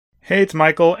Hey, it's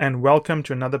Michael, and welcome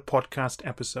to another podcast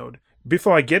episode.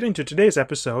 Before I get into today's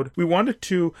episode, we wanted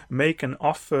to make an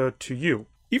offer to you.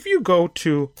 If you go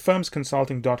to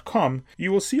firmsconsulting.com,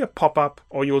 you will see a pop-up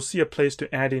or you will see a place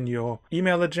to add in your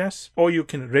email address, or you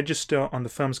can register on the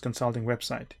Firms Consulting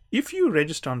website. If you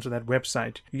register onto that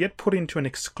website, you get put into an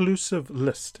exclusive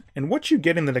list. And what you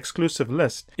get in that exclusive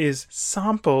list is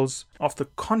samples of the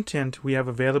content we have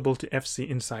available to FC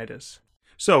insiders.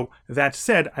 So, that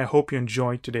said, I hope you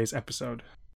enjoyed today's episode.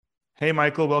 Hey,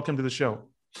 Michael, welcome to the show.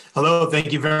 Hello,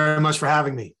 thank you very much for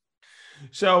having me.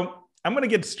 So, I'm going to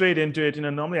get straight into it.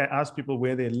 Normally I ask people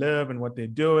where they live and what they're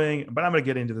doing, but I'm going to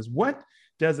get into this. What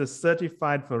does a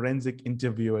certified forensic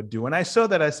interviewer do? And I saw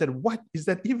that, I said, what is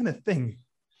that even a thing?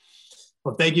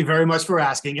 Well, thank you very much for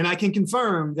asking. And I can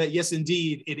confirm that, yes,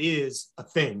 indeed, it is a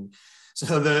thing.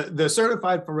 So the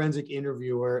certified forensic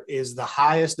interviewer is the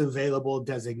highest available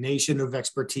designation of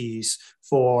expertise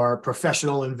for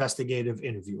professional investigative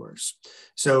interviewers.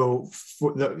 So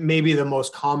maybe the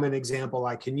most common example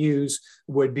I can use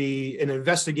would be an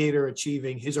investigator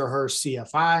achieving his or her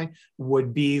CFI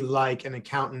would be like an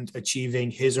accountant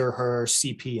achieving his or her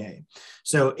CPA.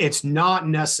 So it's not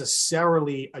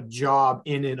necessarily a job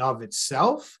in and of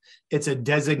itself. It's a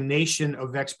designation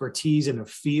of expertise in a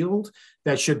field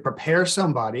that should prepare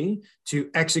somebody to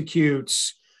execute,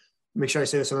 make sure I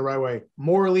say this in the right way,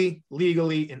 morally,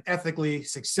 legally, and ethically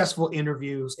successful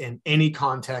interviews in any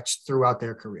context throughout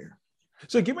their career.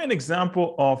 So give me an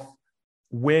example of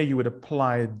where you would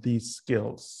apply these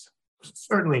skills.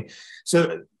 Certainly.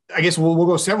 So I guess we'll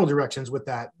go several directions with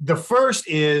that. The first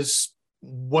is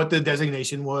what the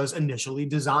designation was initially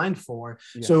designed for.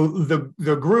 Yeah. So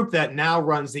the group that now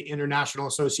runs the International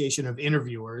Association of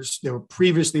Interviewers, they were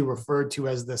previously referred to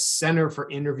as the Center for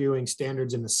Interviewing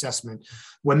Standards and Assessment.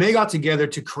 When they got together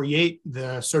to create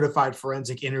the Certified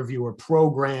Forensic Interviewer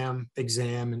program,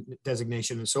 exam, and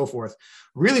designation, and so forth,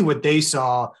 really what they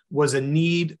saw was a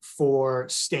need for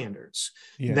standards.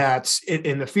 Yeah. That's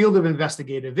in the field of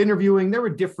investigative interviewing. There were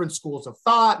different schools of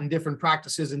thought and different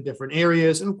practices in different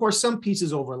areas. And of course, some pieces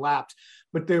overlapped,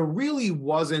 but there really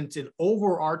wasn't an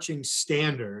overarching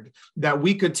standard that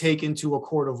we could take into a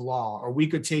court of law, or we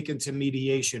could take into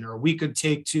mediation, or we could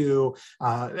take to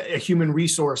a human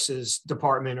resources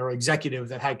department or executive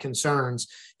that had concerns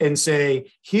and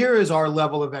say, here is our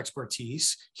level of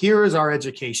expertise, here is our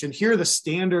education, here are the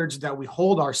standards that we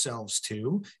hold ourselves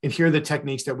to, and here are the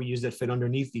techniques that we use that fit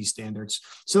underneath these standards.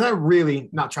 So that really,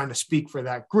 not trying to speak for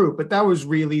that group, but that was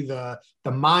really the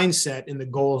mindset and the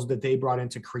goals that they brought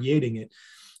into creating it.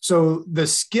 So the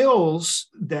skills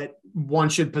that one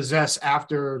should possess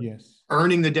after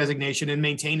earning the designation and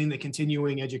maintaining the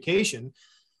continuing education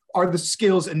are the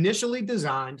skills initially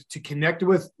designed to connect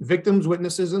with victims,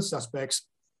 witnesses, and suspects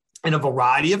in a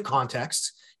variety of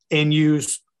contexts and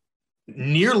use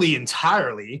nearly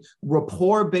entirely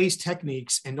rapport-based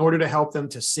techniques in order to help them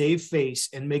to save face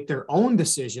and make their own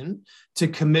decision to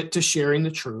commit to sharing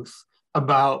the truth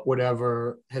about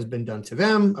whatever has been done to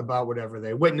them, about whatever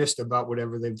they witnessed, about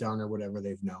whatever they've done or whatever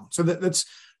they've known. So that's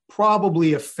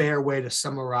probably a fair way to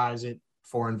summarize it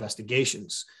for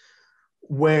investigations.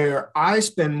 Where I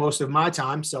spend most of my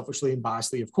time, selfishly and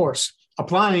biasedly, of course,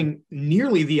 applying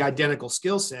nearly the identical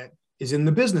skill set is in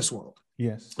the business world.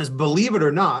 Yes. As believe it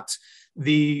or not,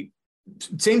 the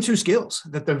same two skills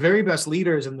that the very best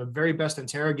leaders and the very best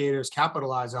interrogators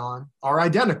capitalize on are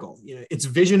identical. It's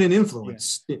vision and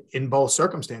influence in both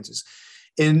circumstances.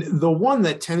 And the one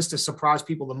that tends to surprise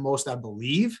people the most, I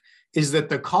believe, is that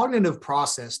the cognitive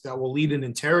process that will lead an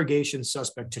interrogation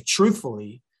suspect to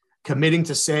truthfully committing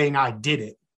to saying, I did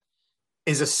it,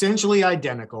 is essentially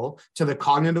identical to the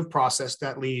cognitive process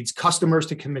that leads customers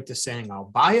to commit to saying, I'll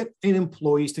buy it, and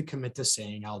employees to commit to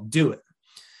saying, I'll do it.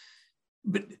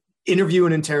 But interview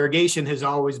and interrogation has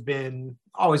always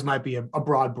might be a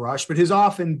broad brush, but has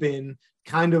often been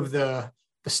kind of the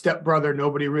stepbrother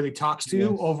nobody really talks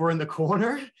to over in the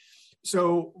corner.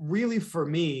 So really for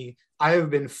me, I have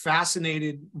been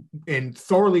fascinated and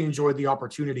thoroughly enjoyed the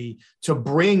opportunity to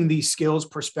bring these skills,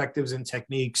 perspectives, and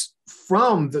techniques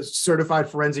from the Certified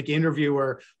Forensic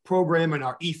Interviewer program and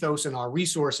our ethos and our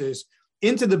resources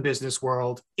into the business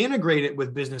world, integrate it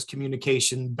with business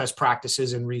communication, best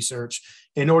practices, and research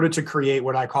in order to create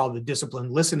what I call the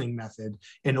disciplined listening method,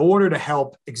 in order to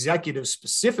help executives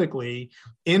specifically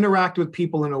interact with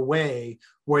people in a way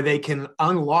where they can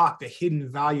unlock the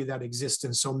hidden value that exists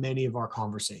in so many of our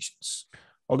conversations.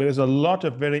 Okay, there's a lot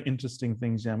of very interesting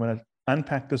things here. I'm going to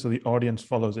unpack this so the audience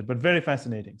follows it, but very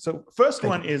fascinating. So first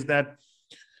one is that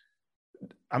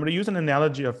I'm going to use an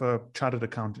analogy of a chartered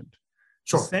accountant.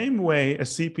 Sure. The same way a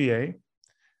CPA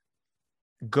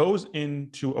goes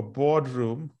into a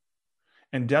boardroom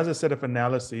and does a set of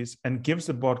analyses and gives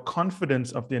the board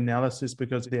confidence of the analysis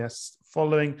because they are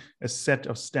following a set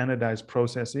of standardized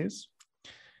processes.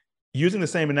 Using the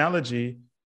same analogy,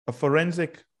 a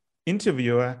forensic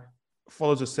interviewer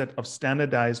follows a set of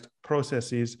standardized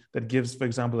processes that gives, for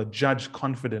example, a judge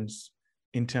confidence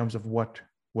in terms of what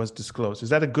was disclosed. Is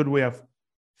that a good way of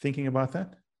thinking about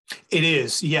that? It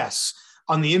is, yes.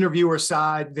 On the interviewer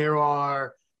side,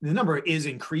 the number is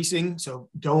increasing, so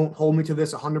don't hold me to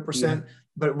this 100%. Yeah.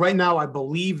 But right now, I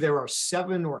believe there are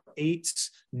 7 or 8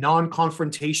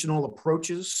 non-confrontational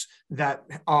approaches that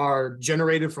are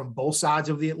generated from both sides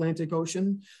of the Atlantic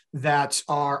Ocean that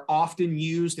are often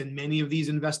used in many of these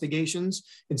investigations.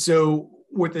 And so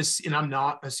with this, and I'm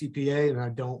not a CPA, and I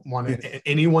don't want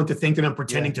anyone to think that I'm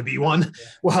pretending to be one. Yeah.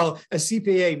 Well, a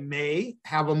CPA may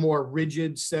have a more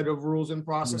rigid set of rules and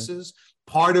processes.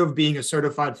 Part of being a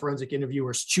certified forensic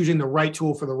interviewer is choosing the right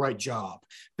tool for the right job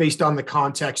based on the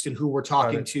context and who we're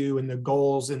talking to and the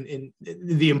goals and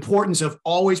the importance of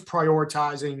always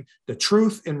prioritizing the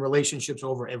truth and relationships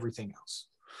over everything else.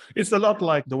 It's a lot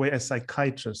like the way a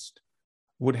psychiatrist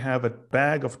would have a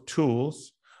bag of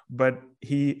tools, but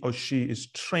he or she is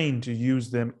trained to use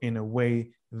them in a way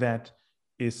that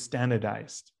is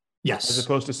standardized. Yes. As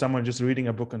opposed to someone just reading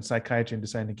a book on psychiatry and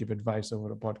deciding to give advice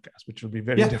over a podcast, which will be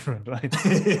very different, right?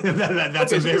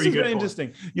 That's a very good point.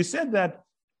 Interesting. You said that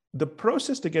the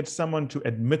process to get someone to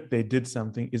admit they did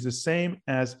something is the same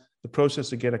as the process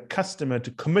to get a customer to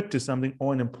commit to something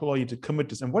or an employee to commit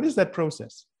to something. What is that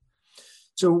process?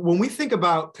 So when we think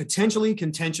about potentially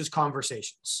contentious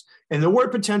conversations, and the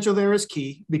word potential there is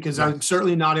key because I'm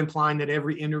certainly not implying that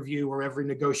every interview or every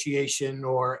negotiation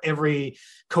or every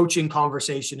coaching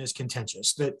conversation is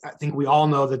contentious. That I think we all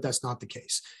know that that's not the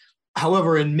case.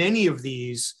 However, in many of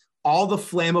these, all the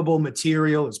flammable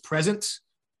material is present.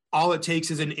 All it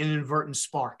takes is an inadvertent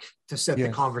spark to set the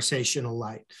conversation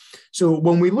alight. So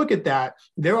when we look at that,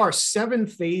 there are 7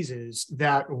 phases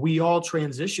that we all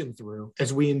transition through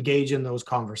as we engage in those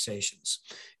conversations.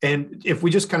 And if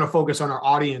we just kind of focus on our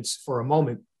audience for a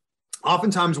moment,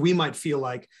 oftentimes we might feel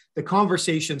like the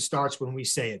conversation starts when we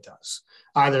say it does,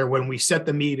 either when we set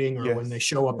the meeting or when they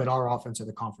show up at our office or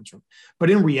the conference room. But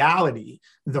in reality,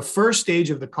 the first stage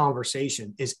of the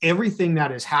conversation is everything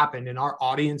that has happened in our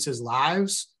audience's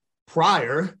lives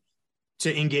prior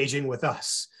to engaging with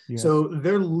us. Yes. So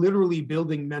they're literally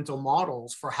building mental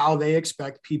models for how they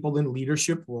expect people in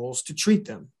leadership roles to treat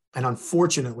them. And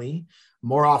unfortunately,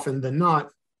 more often than not,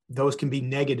 those can be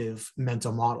negative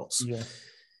mental models. Yes.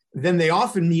 Then they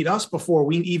often meet us before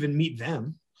we even meet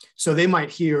them. So they might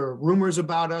hear rumors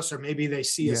about us, or maybe they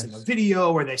see us in a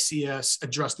video, or they see us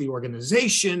address the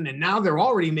organization. And now they're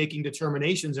already making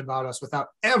determinations about us without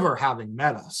ever having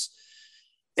met us.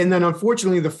 And then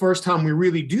unfortunately, the first time we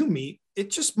really do meet,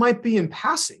 it just might be in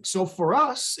passing. So for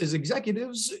us as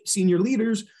executives, senior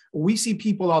leaders, we see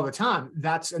people all the time.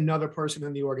 That's another person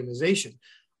in the organization.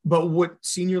 But what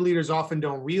senior leaders often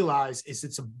don't realize is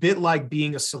it's a bit like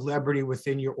being a celebrity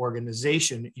within your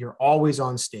organization. You're always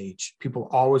on stage. People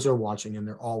always are watching and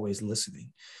they're always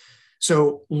listening.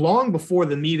 So long before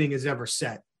the meeting is ever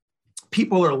set,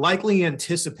 people are likely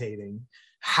anticipating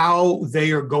how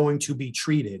they are going to be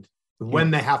treated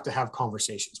when they have to have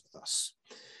conversations with us.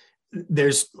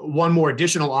 There's one more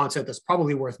additional onset that's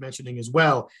probably worth mentioning as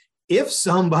well. If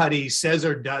somebody says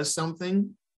or does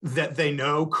something that they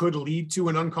know could lead to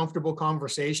an uncomfortable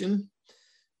conversation,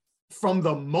 from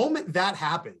the moment that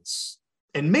happens,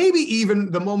 and maybe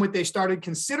even the moment they started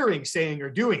considering saying or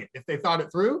doing it, if they thought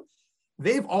it through,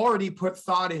 they've already put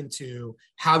thought into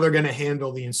how they're going to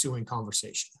handle the ensuing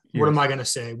conversation. What am I going to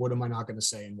say? What am I not going to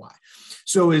say, and why?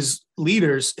 So as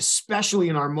leaders, especially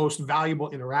in our most valuable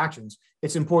interactions,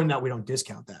 it's important that we don't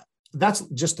discount that. That's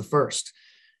just the first.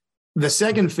 The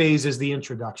second phase is the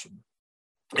introduction.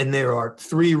 And there are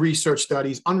 3 research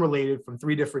studies unrelated from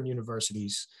 3 different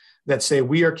universities that say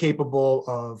we are capable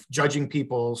of judging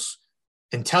people's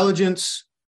intelligence,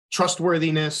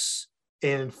 trustworthiness,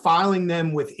 and filing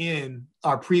them within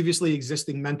our previously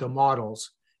existing mental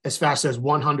models as fast as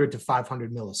 100 to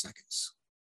 500 milliseconds.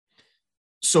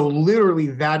 So literally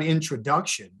that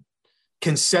introduction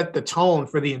can set the tone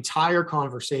for the entire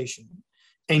conversation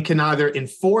and can either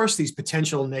enforce these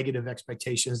potential negative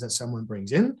expectations that someone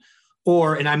brings in,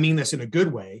 or, and I mean this in a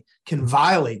good way, can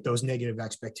violate those negative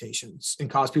expectations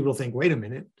and cause people to think, wait a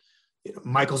minute,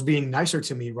 Michael's being nicer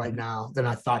to me right now than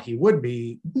I thought he would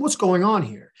be. What's going on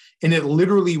here? And it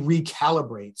literally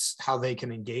recalibrates how they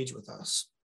can engage with us.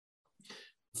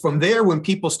 From there, when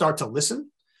people start to listen,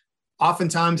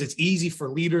 oftentimes it's easy for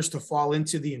leaders to fall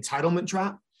into the entitlement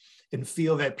trap and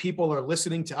feel that people are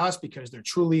listening to us because they're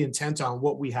truly intent on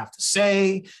what we have to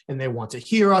say and they want to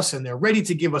hear us and they're ready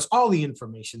to give us all the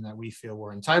information that we feel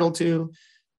we're entitled to.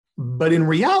 But in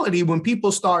reality, when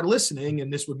people start listening,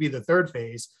 and this would be the third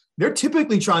phase, they're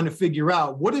typically trying to figure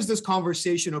out, what is this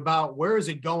conversation about? Where is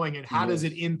it going? And how does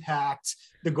it impact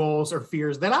the goals or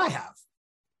fears that I have?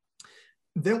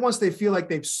 Then once they feel like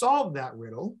they've solved that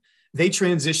riddle, they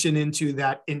transition into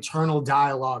that internal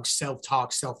dialogue,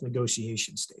 self-talk,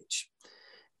 self-negotiation stage.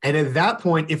 And at that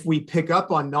point, if we pick up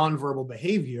on nonverbal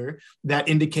behavior that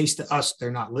indicates to us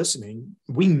they're not listening,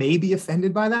 we may be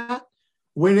offended by that,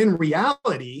 when in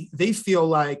reality, they feel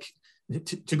like,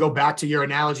 to go back to your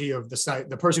analogy of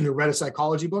the person who read a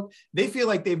psychology book, they feel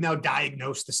like they've now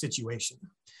diagnosed the situation.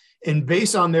 And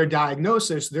based on their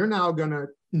diagnosis, they're now going to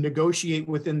negotiate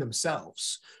within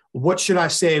themselves. What should I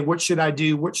say? What should I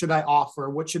do? What should I offer?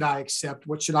 What should I accept?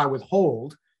 What should I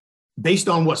withhold based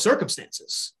on what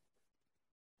circumstances?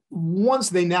 Once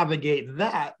they navigate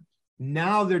that,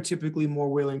 now they're typically more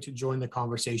willing to join the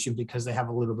conversation because they have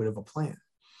a little bit of a plan.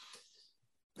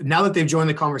 Now that they've joined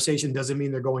the conversation doesn't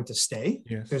mean they're going to stay.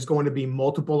 Yes. There's going to be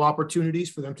multiple opportunities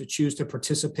for them to choose to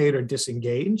participate or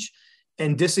disengage.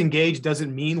 And disengage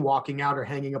doesn't mean walking out or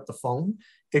hanging up the phone.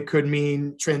 It could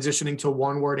mean transitioning to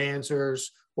one-word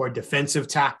answers or defensive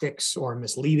tactics or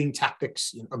misleading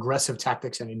tactics, aggressive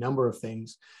tactics, any number of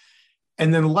things.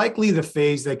 And then likely the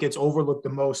phase that gets overlooked the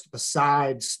most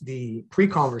besides the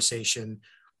pre-conversation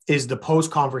is the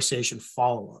post-conversation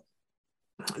follow-up.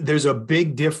 There's a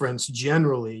big difference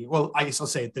generally. Well, I guess I'll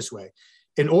say it this way.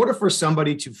 In order for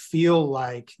somebody to feel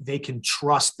like they can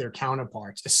trust their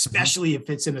counterparts, especially if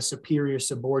it's in a superior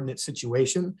subordinate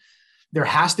situation, there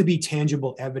has to be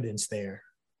tangible evidence there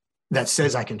that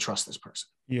says I can trust this person.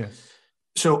 Yes.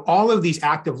 So all of these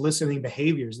active listening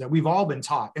behaviors that we've all been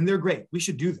taught, and they're great, we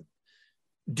should do them,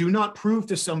 do not prove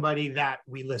to somebody that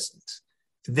we listened.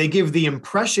 They give the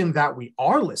impression that we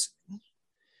are listening.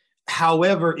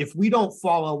 However, if we don't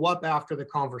follow up after the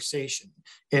conversation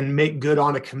and make good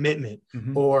on a commitment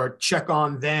or check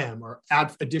on them or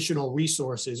add additional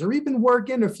resources or even work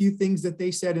in a few things that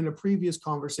they said in a previous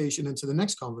conversation into the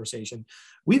next conversation,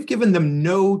 we've given them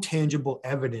no tangible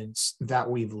evidence that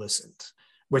we've listened,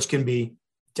 which can be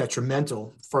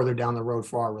detrimental further down the road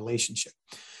for our relationship.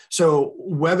 So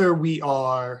whether we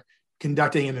are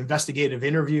conducting an investigative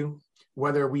interview,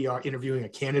 whether we are interviewing a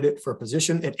candidate for a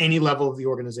position at any level of the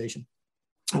organization,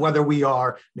 whether we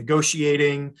are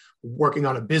negotiating, working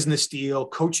on a business deal,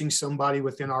 coaching somebody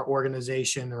within our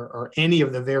organization, or any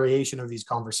of the variation of these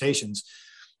conversations,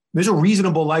 there's a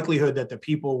reasonable likelihood that the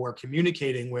people we're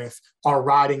communicating with are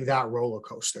riding that roller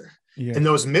coaster. Yes. And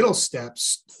those middle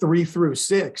steps, 3 through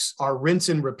 6, are rinse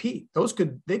and repeat.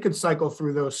 They could cycle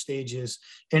through those stages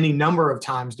any number of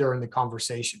times during the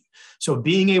conversation. So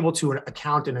being able to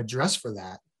account and address for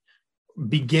that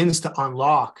begins to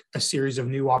unlock a series of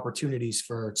new opportunities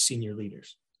for senior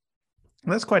leaders.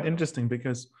 That's quite interesting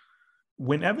because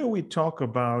whenever we talk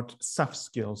about soft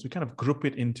skills, we kind of group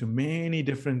it into many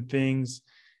different things.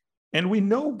 And we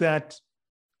know that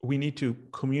we need to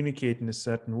communicate in a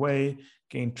certain way,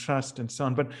 gain trust and so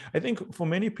on. But I think for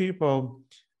many people,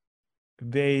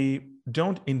 they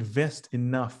don't invest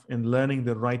enough in learning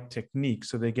the right technique.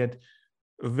 So they get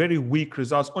very weak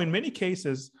results. Or in many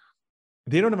cases,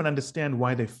 they don't even understand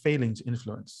why they're failing to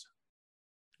influence.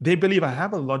 They believe I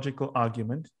have a logical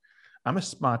argument. I'm a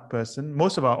smart person.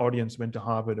 Most of our audience went to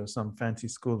Harvard or some fancy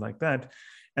school like that.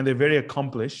 And they're very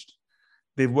accomplished.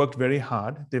 They've worked very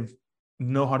hard. They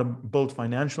know how to build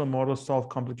financial models, solve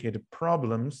complicated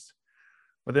problems.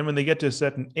 But then when they get to a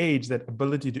certain age, that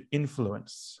ability to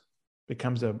influence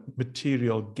becomes a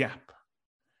material gap.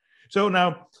 So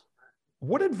now,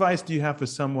 what advice do you have for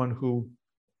someone who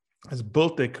has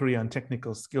built their career on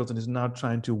technical skills and is now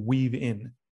trying to weave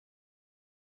in,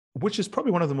 which is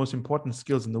probably one of the most important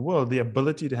skills in the world, the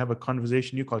ability to have a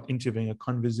conversation, you call it interviewing, a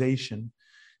conversation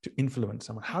to influence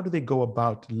someone? How do they go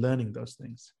about learning those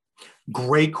things?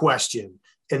 Great question.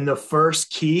 And the first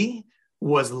key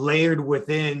was layered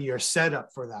within your setup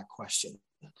for that question.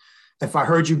 If I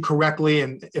heard you correctly,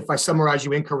 and if I summarize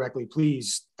you incorrectly,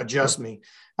 please adjust me.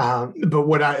 But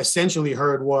what I essentially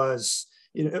heard was,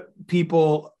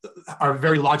 people are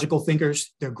very logical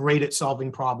thinkers. They're great at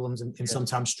solving problems and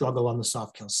sometimes struggle on the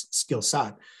soft skill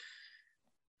side.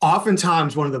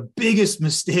 Oftentimes, one of the biggest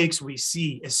mistakes we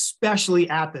see, especially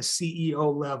at the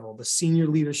CEO level, the senior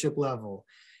leadership level,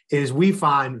 is we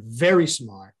find very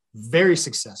smart, very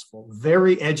successful,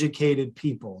 very educated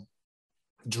people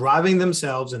driving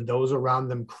themselves and those around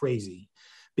them crazy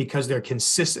because they're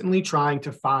consistently trying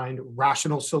to find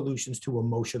rational solutions to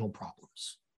emotional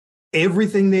problems.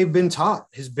 everything they've been taught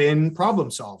has been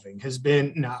problem solving, has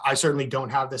been, now I certainly don't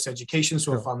have this education,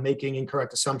 so if I'm making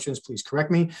incorrect assumptions, please correct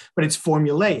me, but it's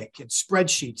formulaic, it's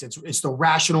spreadsheets, it's the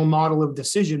rational model of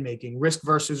decision making, risk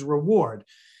versus reward.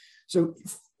 So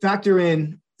factor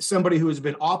in somebody who has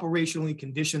been operationally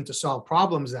conditioned to solve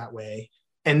problems that way,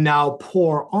 and now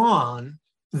pour on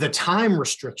the time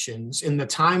restrictions and the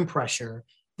time pressure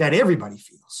that everybody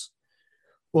feels.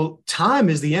 Well, time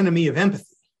is the enemy of empathy.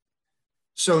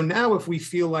 So now if we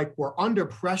feel like we're under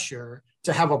pressure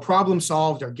to have a problem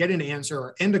solved or get an answer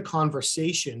or end a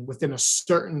conversation within a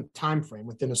certain time frame,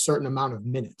 within a certain amount of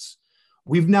minutes,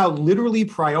 we've now literally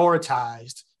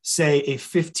prioritized, say, a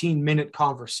 15-minute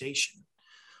conversation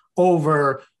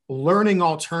over learning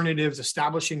alternatives,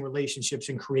 establishing relationships,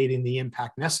 and creating the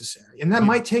impact necessary. And that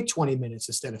might take 20 minutes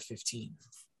instead of 15.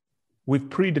 We've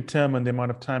predetermined the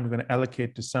amount of time we're going to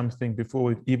allocate to something before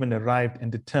we've even arrived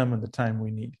and determined the time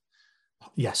we need.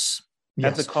 Yes.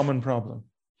 That's a common problem.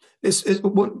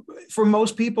 For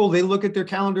most people, they look at their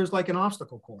calendars like an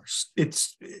obstacle course.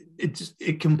 It's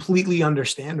completely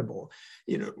understandable.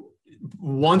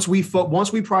 Once we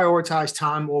prioritize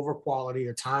time over quality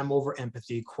or time over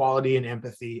empathy, quality and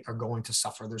empathy are going to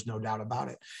suffer. There's no doubt about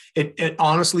it. It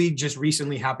honestly just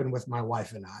recently happened with my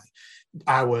wife and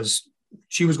I.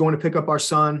 She was going to pick up our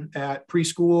son at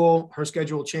preschool. Her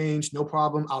schedule changed. No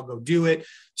problem. I'll go do it.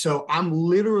 So I'm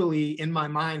literally in my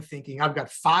mind thinking I've got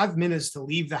 5 minutes to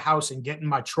leave the house and get in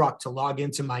my truck to log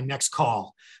into my next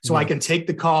call so I can take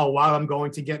the call while I'm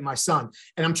going to get my son.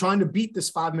 And I'm trying to beat this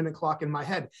 5-minute clock in my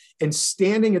head, and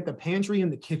standing at the pantry in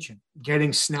the kitchen,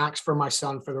 getting snacks for my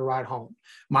son for the ride home.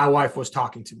 My wife was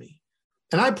talking to me,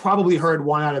 and I probably heard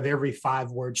 1 out of every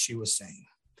 5 words she was saying.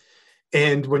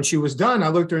 And when she was done, I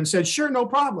looked at her and said, "Sure, no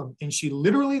problem." And she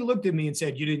literally looked at me and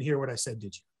said, "You didn't hear what I said,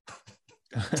 did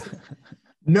you?"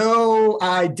 No,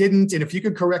 I didn't. And if you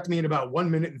could correct me in about 1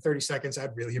 minute and 30 seconds,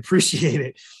 I'd really appreciate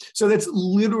it. So that's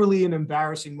literally an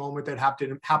embarrassing moment that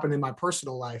happened in my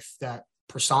personal life that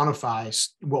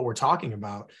personifies what we're talking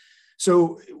about.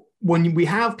 So when we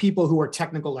have people who are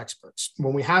technical experts,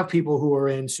 when we have people who are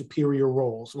in superior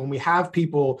roles, when we have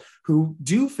people who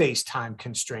do face time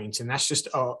constraints, and that's just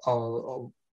a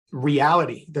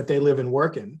reality that they live and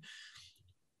work in,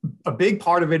 a big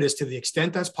part of it is, to the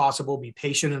extent that's possible, be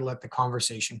patient and let the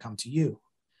conversation come to you.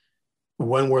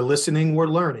 When we're listening, we're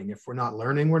learning. If we're not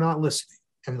learning, we're not listening.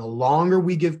 And the longer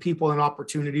we give people an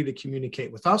opportunity to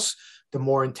communicate with us, the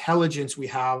more intelligence we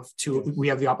have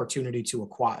the opportunity to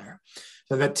acquire.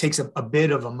 So that takes a bit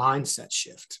of a mindset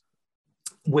shift.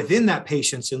 Within that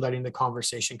patience and letting the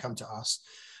conversation come to us,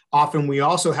 often we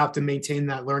also have to maintain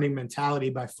that learning mentality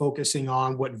by focusing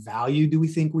on what value do we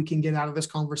think we can get out of this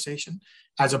conversation,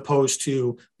 as opposed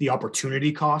to the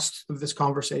opportunity cost of this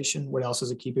conversation. What else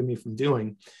is it keeping me from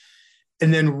doing?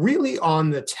 And then really on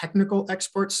the technical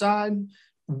expert side,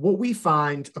 what we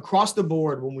find across the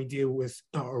board when we deal with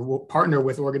or partner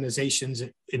with organizations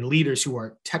and leaders who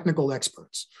are technical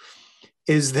experts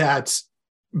is that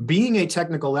being a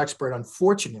technical expert,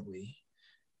 unfortunately,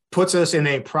 puts us in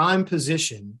a prime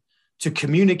position to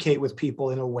communicate with people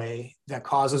in a way that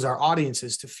causes our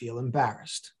audiences to feel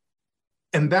embarrassed.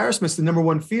 Embarrassment is the number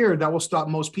one fear that will stop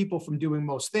most people from doing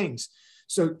most things.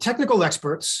 So technical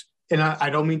experts, and I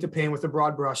don't mean to paint with a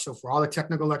broad brush. So for all the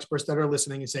technical experts that are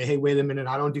listening and say, "Hey, wait a minute,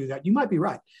 I don't do that," you might be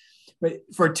right. But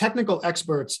for technical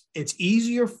experts, it's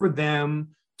easier for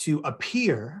them to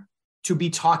appear to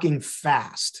be talking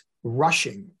fast,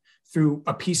 rushing through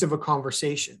a piece of a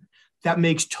conversation that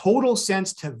makes total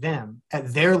sense to them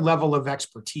at their level of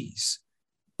expertise,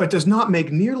 but does not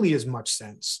make nearly as much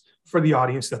sense for the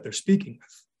audience that they're speaking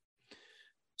with.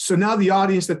 So now the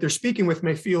audience that they're speaking with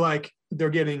may feel like they're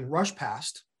getting rushed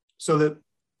past, so that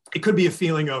it could be a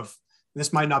feeling of,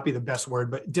 this might not be the best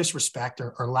word, but disrespect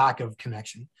or lack of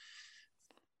connection.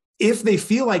 If they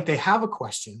feel like they have a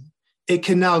question, it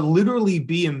can now literally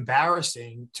be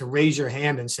embarrassing to raise your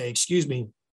hand and say, "Excuse me,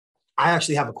 I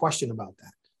actually have a question about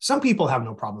that." Some people have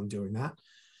no problem doing that.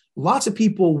 Lots of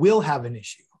people will have an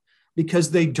issue because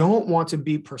they don't want to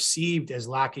be perceived as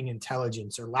lacking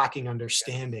intelligence or lacking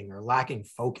understanding or lacking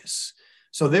focus.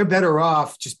 So they're better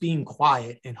off just being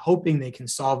quiet and hoping they can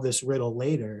solve this riddle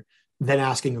later than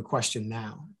asking a question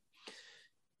now.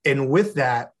 And with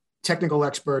that, technical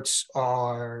experts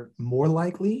are more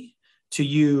likely to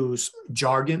use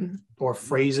jargon or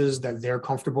phrases that they're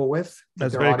comfortable with.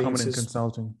 That's very common in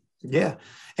consulting. Yeah.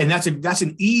 And that's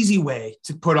an easy way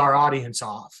to put our audience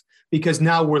off, because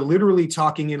now we're literally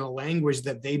talking in a language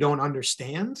that they don't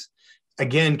understand.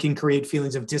 Again, can create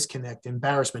feelings of disconnect,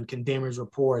 embarrassment, can damage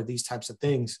rapport, these types of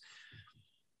things.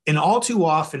 And all too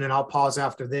often, and I'll pause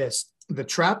after this, the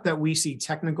trap that we see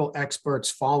technical experts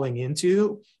falling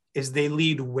into is they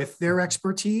lead with their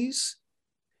expertise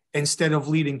instead of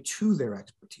leading to their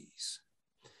expertise.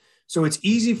 So it's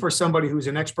easy for somebody who's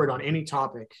an expert on any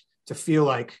topic to feel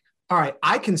like, all right,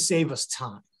 I can save us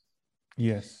time.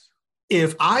 Yes.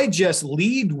 If I just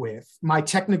lead with my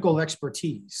technical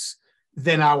expertise,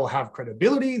 then I will have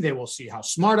credibility. They will see how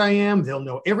smart I am. They'll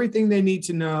know everything they need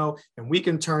to know. And we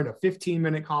can turn a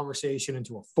 15-minute conversation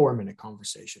into a 4-minute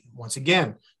conversation. Once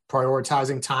again,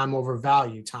 prioritizing time over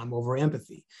value, time over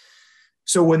empathy.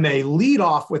 So when they lead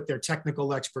off with their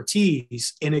technical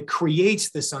expertise and it creates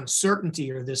this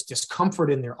uncertainty or this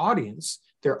discomfort in their audience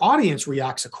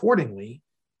reacts accordingly.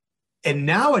 And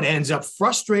now it ends up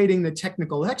frustrating the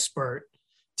technical expert,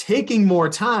 taking more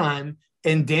time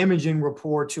and damaging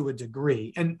rapport to a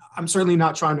degree. And I'm certainly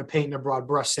not trying to paint in a broad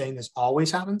brush saying this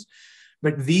always happens,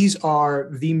 but these are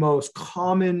the most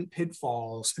common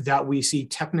pitfalls that we see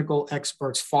technical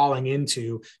experts falling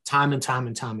into time and time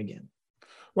and time again.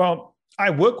 Well,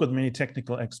 I work with many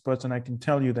technical experts, and I can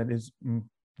tell you that is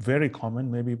very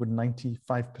common, maybe with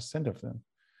 95% of them.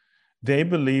 They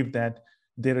believe that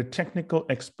they're a technical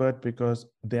expert because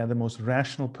they are the most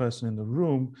rational person in the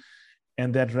room,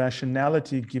 and that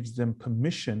rationality gives them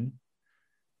permission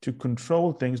to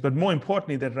control things. But more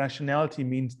importantly, that rationality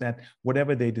means that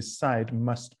whatever they decide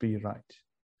must be right.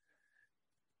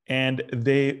 And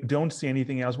they don't see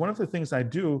anything else. One of the things I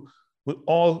do with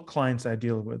all clients I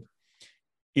deal with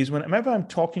is whenever I'm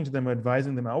talking to them or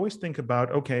advising them, I always think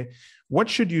about, okay, what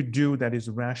should you do that is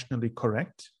rationally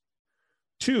correct?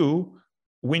 2,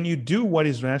 when you do what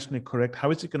is rationally correct, how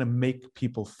is it going to make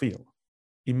people feel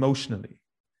emotionally?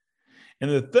 And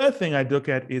the third thing I look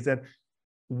at is that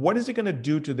what is it going to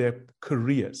do to their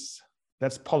careers?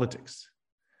 That's politics.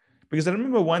 Because I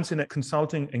remember once in a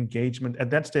consulting engagement, at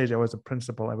that stage I was a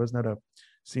principal, I was not a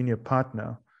senior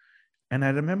partner. And I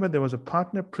remember there was a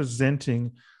partner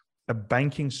presenting a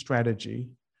banking strategy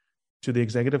to the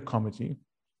executive committee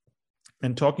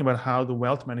and talking about how the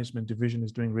wealth management division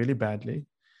is doing really badly.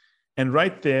 And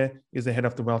right there is the head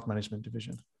of the wealth management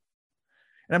division.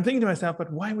 And I'm thinking to myself,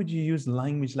 but why would you use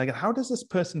language like that? How does this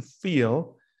person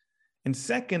feel? And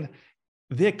second,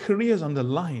 their career's on the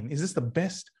line. Is this the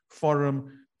best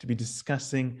forum to be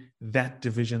discussing that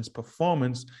division's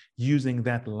performance using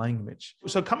that language?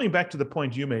 So coming back to the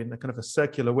point you made in a kind of a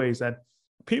circular way is that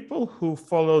people who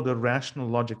follow the rational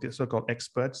logic, the so-called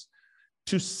experts,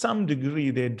 to some degree,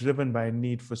 they're driven by a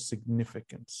need for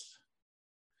significance.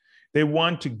 They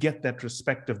want to get that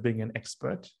respect of being an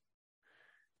expert.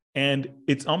 And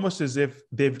it's almost as if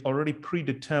they've already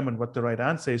predetermined what the right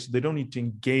answer is, so they don't need to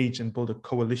engage and build a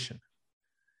coalition.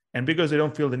 And because they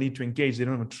don't feel the need to engage, they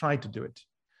don't even try to do it.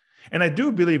 And I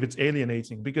do believe it's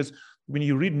alienating because when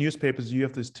you read newspapers, you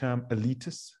have this term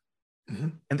elitists. Mm-hmm.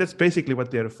 And that's basically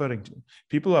what they're referring to.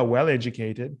 People who are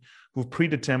well-educated, who've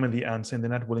predetermined the answer, and they're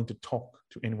not willing to talk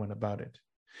to anyone about it.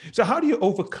 So how do you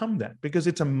overcome that? Because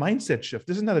it's a mindset shift.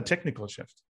 This is not a technical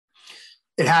shift.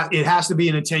 It has to be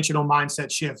an intentional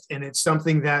mindset shift. And it's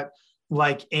something that,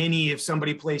 like if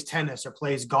somebody plays tennis or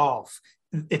plays golf,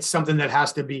 it's something that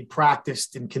has to be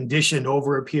practiced and conditioned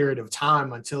over a period of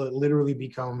time until it literally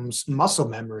becomes muscle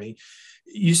memory.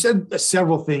 You said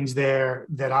several things there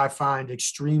that I find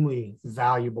extremely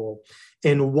valuable.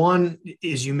 And one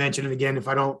is, you mentioned it again, if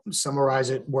I don't summarize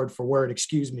it word for word,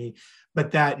 excuse me,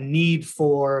 but that need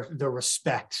for the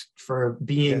respect for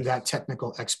being that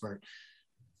technical expert.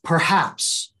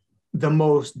 Perhaps the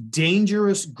most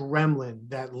dangerous gremlin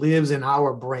that lives in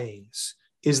our brains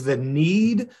is the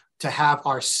need to have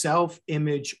our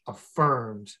self-image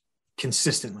affirmed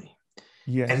consistently.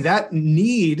 Yes. And that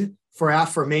need for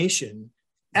affirmation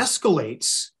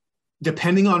escalates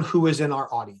depending on who is in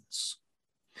our audience.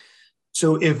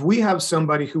 So if we have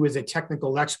somebody who is a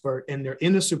technical expert and they're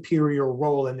in a superior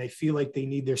role and they feel like they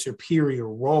need their superior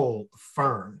role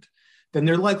affirmed, then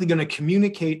they're likely going to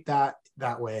communicate that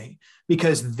way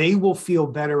because they will feel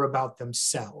better about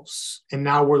themselves. And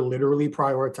now we're literally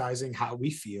prioritizing how we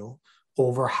feel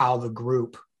over how the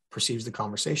group perceives the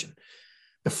conversation.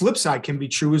 The flip side can be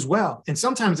true as well. And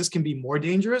sometimes this can be more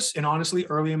dangerous. And honestly,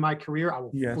 early in my career, I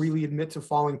will freely admit to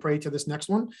falling prey to this next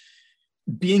one,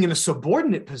 being in a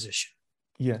subordinate position,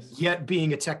 yet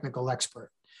being a technical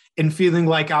expert and feeling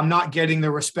like I'm not getting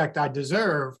the respect I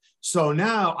deserve. So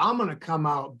now I'm going to come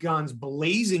out guns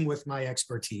blazing with my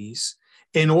expertise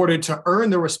in order to earn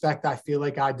the respect I feel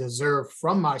like I deserve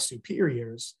from my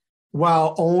superiors,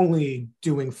 while only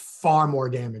doing far more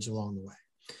damage along the way.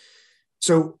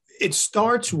 So it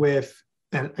starts with,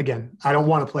 and again, I don't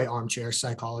want to play armchair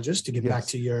psychologist to get back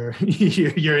to your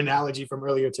analogy from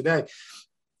earlier today,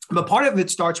 but part of it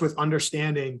starts with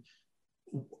understanding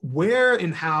where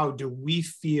and how do we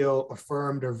feel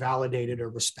affirmed or validated or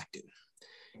respected?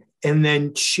 And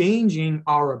then changing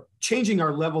our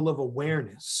level of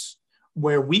awareness,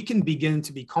 where we can begin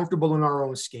to be comfortable in our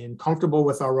own skin, comfortable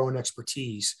with our own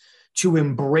expertise, to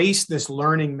embrace this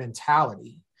learning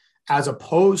mentality, as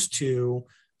opposed to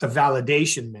the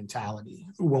validation mentality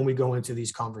when we go into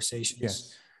these conversations.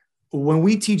 Yes. When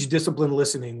we teach disciplined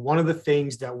listening, one of the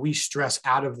things that we stress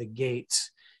out of the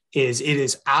gates is it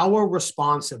is our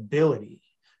responsibility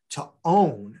to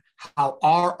own how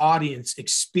our audience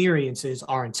experiences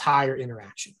our entire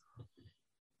interaction.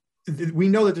 We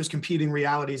know that there's competing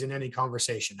realities in any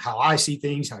conversation, how I see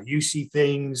things, how you see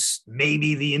things,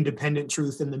 maybe the independent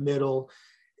truth in the middle.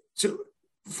 So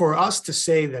for us to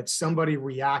say that somebody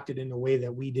reacted in a way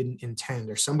that we didn't intend,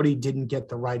 or somebody didn't get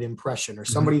the right impression, or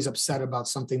somebody's upset about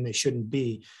something they shouldn't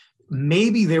be,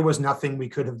 maybe there was nothing we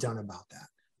could have done about that.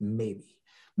 Maybe.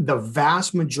 The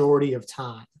vast majority of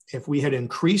time, if we had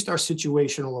increased our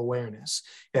situational awareness,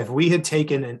 if we had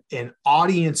taken an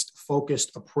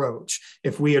audience-focused approach,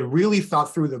 if we had really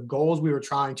thought through the goals we were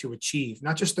trying to achieve,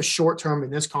 not just the short term in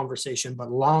this conversation,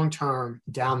 but long term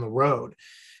down the road,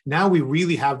 now we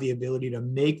really have the ability to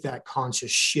make that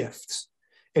conscious shift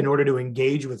in order to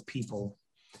engage with people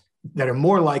that are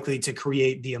more likely to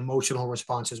create the emotional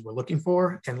responses we're looking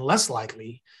for, and less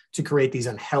likely to create these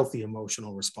unhealthy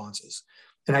emotional responses.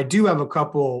 And I do have a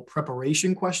couple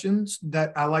preparation questions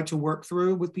that I like to work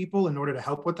through with people in order to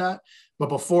help with that. But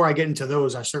before I get into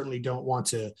those, I certainly don't want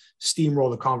to steamroll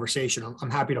the conversation.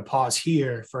 I'm happy to pause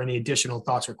here for any additional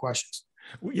thoughts or questions.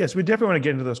 Yes, we definitely want to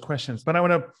get into those questions, but I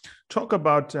want to talk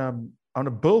about, I want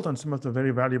to build on some of the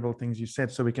very valuable things you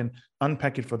said so we can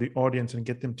unpack it for the audience and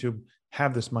get them to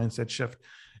have this mindset shift.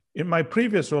 In my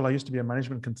previous role, I used to be a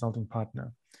management consulting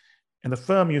partner, and the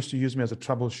firm used to use me as a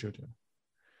troubleshooter.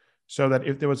 So that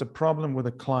if there was a problem with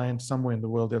a client somewhere in the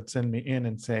world, they'd send me in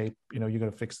and say, you got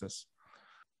to fix this.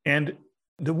 And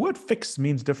the word fix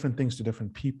means different things to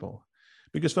different people,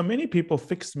 because for many people,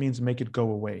 fix means make it go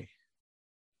away.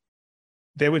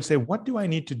 They would say, what do I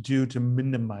need to do to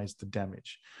minimize the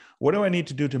damage? What do I need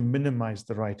to do to minimize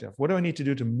the write-off? What do I need to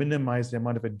do to minimize the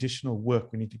amount of additional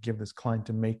work we need to give this client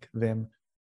to make them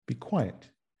be quiet?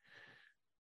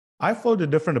 I followed a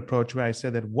different approach where I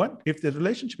said that what if the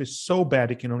relationship is so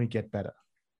bad, it can only get better.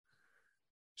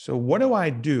 So what do I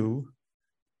do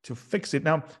to fix it?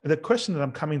 Now, the question that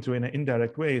I'm coming to in an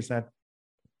indirect way is that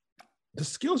the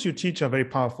skills you teach are very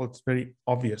powerful. It's very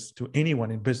obvious to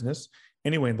anyone in business,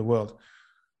 anywhere in the world.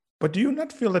 But do you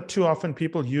not feel that too often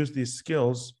people use these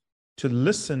skills to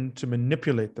listen, to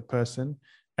manipulate the person,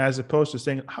 as opposed to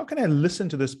saying, how can I listen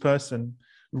to this person,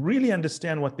 really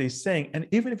understand what they're saying, and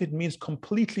even if it means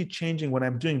completely changing what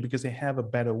I'm doing because they have a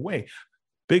better way?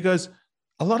 Because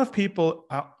a lot of people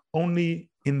are only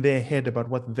in their head about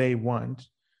what they want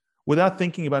without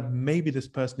thinking about maybe this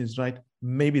person is right,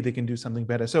 maybe they can do something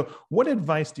better. So what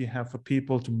advice do you have for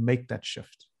people to make that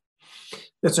shift?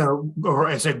 It's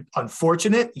an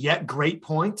unfortunate yet great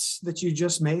points that you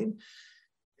just made.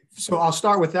 So I'll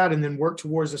start with that and then work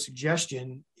towards a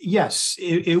suggestion. Yes,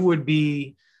 it would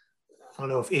be, I don't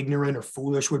know if ignorant or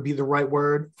foolish would be the right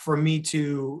word, for me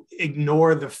to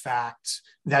ignore the fact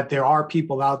that there are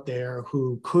people out there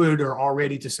who could, or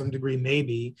already to some degree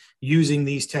maybe, using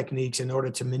these techniques in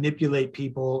order to manipulate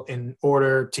people in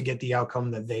order to get the outcome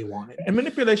that they wanted. And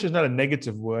manipulation is not a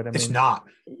negative word. It's not.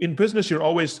 In business, you're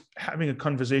always having a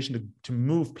conversation to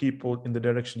move people in the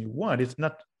direction you want. It's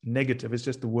not negative. It's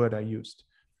just the word I used.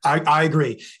 I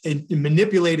agree. And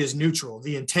manipulate is neutral.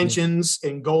 The intentions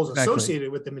and goals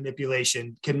associated with the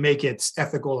manipulation can make it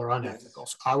ethical or unethical.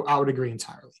 So I would agree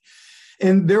entirely.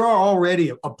 And there are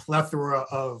already a plethora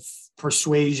of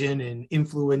persuasion and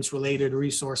influence related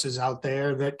resources out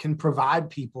there that can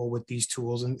provide people with these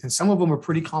tools. And some of them are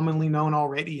pretty commonly known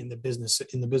already in the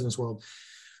business world.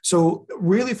 So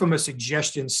really, from a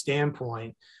suggestion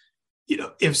standpoint,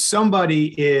 if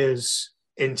somebody is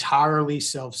entirely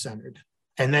self-centered,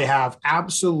 and they have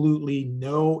absolutely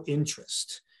no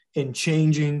interest in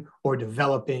changing or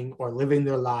developing or living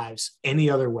their lives any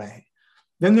other way,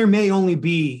 then there may only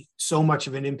be so much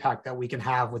of an impact that we can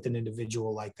have with an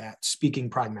individual like that, speaking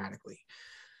pragmatically.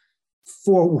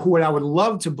 For what I would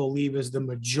love to believe is the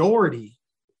majority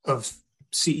of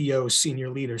CEOs, senior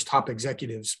leaders, top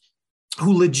executives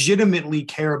who legitimately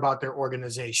care about their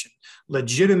organization,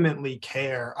 legitimately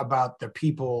care about the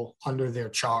people under their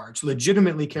charge,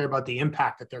 legitimately care about the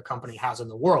impact that their company has in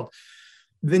the world,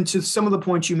 then to some of the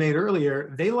points you made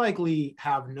earlier, they likely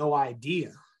have no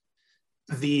idea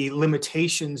the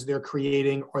limitations they're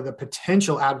creating or the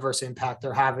potential adverse impact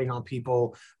they're having on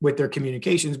people with their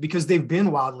communications because they've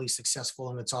been wildly successful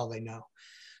and it's all they know.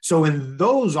 So in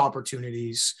those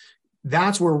opportunities,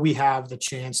 that's where we have the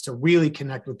chance to really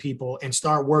connect with people and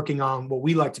start working on what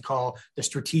we like to call the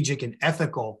strategic and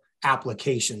ethical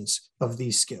applications of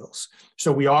these skills.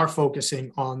 So we are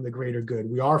focusing on the greater good.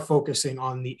 We are focusing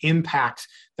on the impact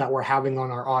that we're having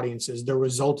on our audiences, the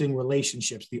resulting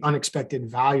relationships, the unexpected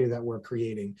value that we're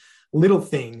creating, little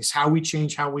things, how we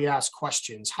change, how we ask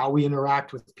questions, how we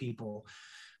interact with people.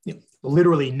 You know,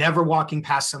 literally never walking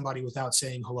past somebody without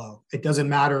saying hello. It doesn't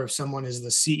matter if someone is the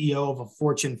CEO of a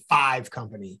Fortune 5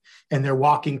 company and they're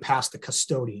walking past the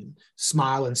custodian,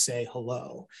 smile and say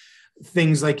hello.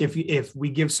 Things like if we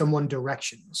give someone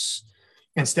directions,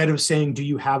 instead of saying, do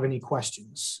you have any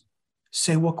questions?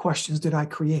 Say, what questions did I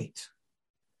create?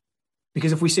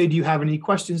 Because if we say, do you have any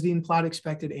questions? The implied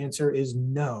expected answer is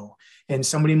no. And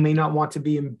somebody may not want to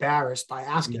be embarrassed by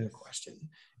asking a question.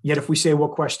 Yet if we say,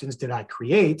 what questions did I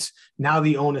create? Now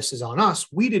the onus is on us.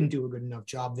 We didn't do a good enough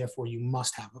job. Therefore, you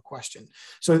must have a question.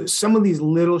 So some of these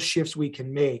little shifts we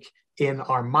can make in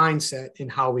our mindset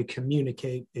and how we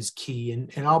communicate is key.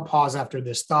 And I'll pause after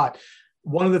this thought.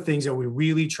 One of the things that we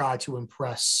really try to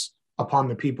impress upon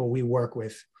the people we work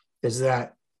with is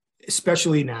that,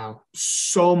 especially now,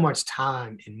 so much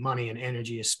time and money and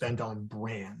energy is spent on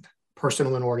brand,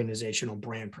 personal and organizational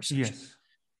brand perception. Yes.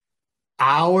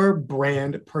 Our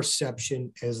brand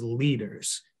perception as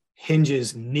leaders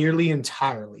hinges nearly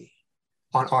entirely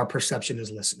on our perception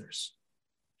as listeners.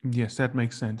 Yes, that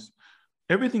makes sense.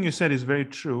 Everything you said is very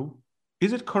true.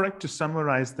 Is it correct to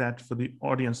summarize that for the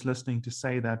audience listening to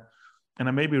say that, and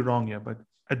I may be wrong here, but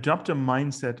adopt a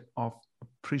mindset of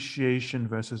appreciation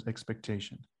versus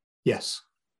expectation? Yes. Is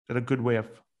that a good way of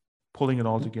pulling it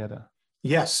all together?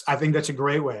 Yes, I think that's a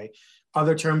great way.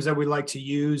 Other terms that we like to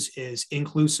use is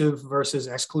inclusive versus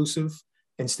exclusive.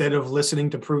 Instead of listening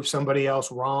to prove somebody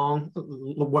else wrong,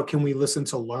 what can we listen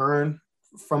to learn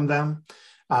from them?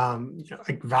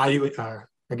 Like value,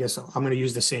 I guess I'm going to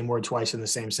use the same word twice in the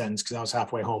same sentence because I was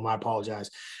halfway home. I apologize.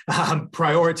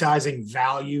 Prioritizing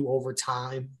value over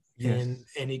time in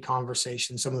any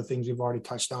conversation, some of the things we've already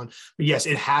touched on. But yes,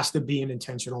 it has to be an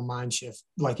intentional mind shift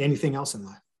like anything else in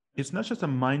life. It's not just a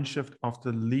mind shift of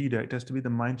the leader. It has to be the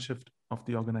mind shift of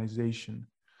the organization.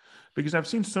 Because I've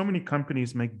seen so many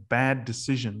companies make bad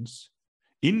decisions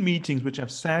in meetings which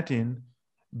I've sat in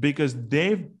because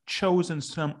they've chosen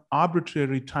some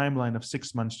arbitrary timeline of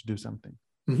 6 months to do something.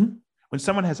 Mm-hmm. When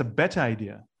someone has a better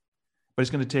idea, but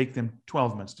it's going to take them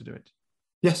 12 months to do it.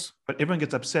 Yes. But everyone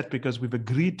gets upset because we've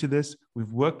agreed to this,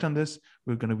 we've worked on this,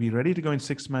 we're going to be ready to go in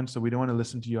 6 months, so we don't want to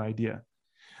listen to your idea.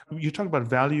 You talk about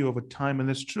value over time, and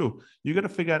it's true. You got to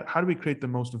figure out how do we create the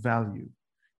most value,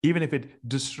 even if it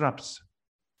disrupts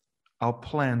our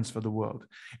plans for the world.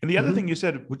 And the other thing you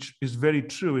said, which is very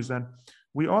true, is that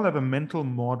we all have a mental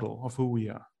model of who we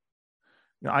are.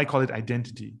 I call it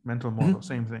identity, mental model,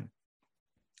 same thing.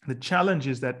 The challenge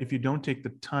is that if you don't take the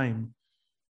time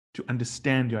to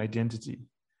understand your identity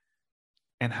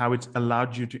and how it's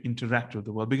allowed you to interact with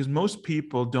the world, because most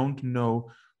people don't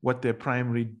know what their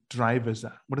primary drivers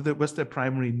are. What's their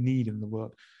primary need in the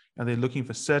world? Are they looking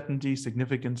for certainty,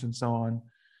 significance, and so on?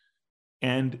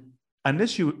 And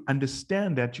unless you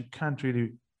understand that, you can't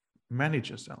really manage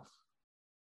yourself.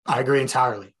 I agree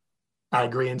entirely.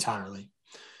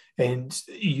 And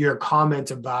your comment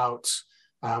about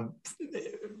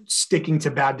sticking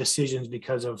to bad decisions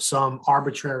because of some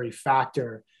arbitrary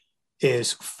factor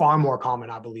is far more common,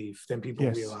 I believe, than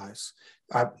people realize.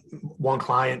 One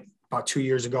client about 2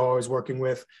 years ago I was working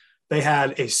with, they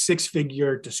had a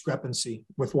 6-figure discrepancy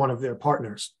with one of their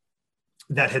partners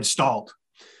that had stalled.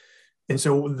 And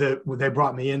so they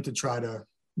brought me in to try to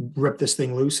rip this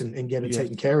thing loose and get it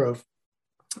taken care of.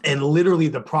 And literally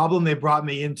the problem they brought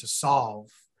me in to solve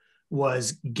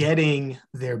was getting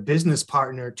their business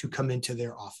partner to come into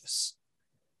their office.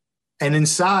 And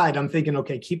inside, I'm thinking,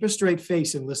 okay, keep a straight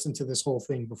face and listen to this whole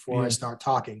thing before I start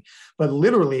talking. But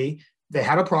literally, they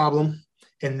had a problem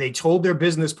and they told their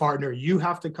business partner, you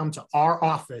have to come to our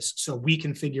office so we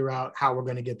can figure out how we're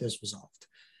going to get this resolved.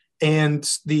 And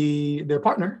their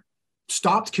partner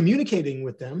stopped communicating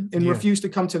with them and refused to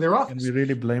come to their office. And we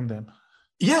really blame them.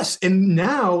 Yes. And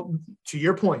now, to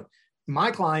your point,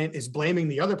 my client is blaming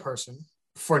the other person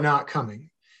for not coming.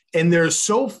 And they're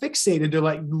so fixated. They're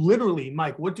like, literally,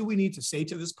 Mike, what do we need to say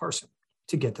to this person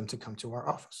to get them to come to our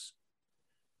office?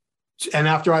 And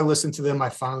after I listened to them, I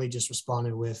finally just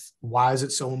responded with, why is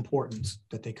it so important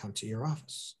that they come to your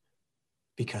office?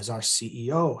 Because our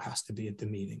CEO has to be at the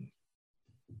meeting.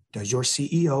 Does your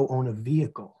CEO own a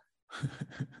vehicle?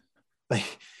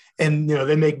 Like, and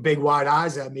they make big wide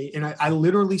eyes at me. And I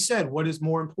literally said, what is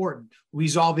more important,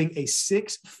 resolving a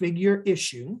 6-figure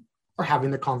issue or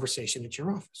having the conversation at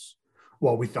your office?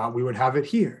 Well, we thought we would have it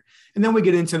here. And then we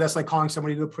get into that's like calling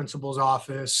somebody to the principal's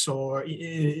office, or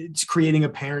it's creating a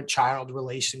parent-child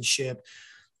relationship.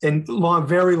 And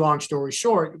very long story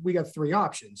short, we got 3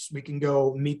 options. We can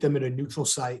go meet them at a neutral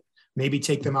site, maybe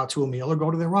take them out to a meal, or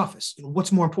go to their office.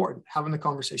 What's more important, having the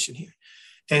conversation here?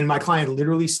 And my client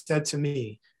literally said to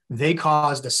me, they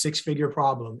caused a 6-figure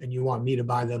problem and you want me to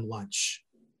buy them lunch.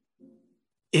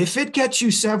 If it gets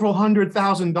you several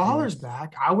 $100,000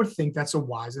 back, I would think that's a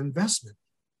wise investment.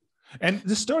 And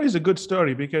the story is a good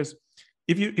story because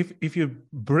if you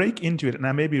break into it, and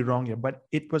I may be wrong here, but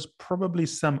it was probably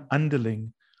some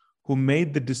underling who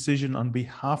made the decision on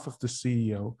behalf of the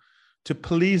CEO to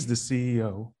please the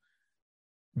CEO,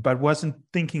 but wasn't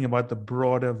thinking about the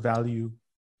broader value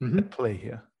at play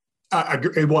here.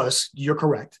 It was. You're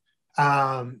correct.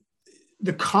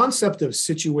 The concept of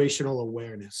situational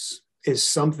awareness is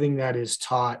something that is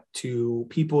taught to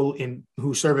people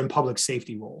who serve in public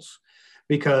safety roles,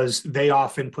 because they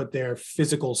often put their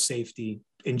physical safety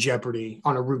in jeopardy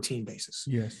on a routine basis.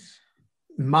 Yes.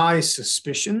 My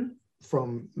suspicion,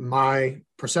 from my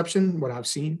perception, what I've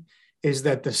seen, is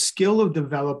that the skill of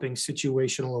developing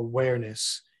situational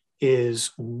awareness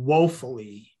is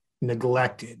woefully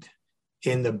neglected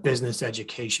in the business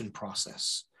education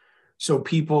process. So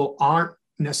people aren't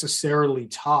necessarily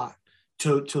taught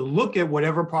to look at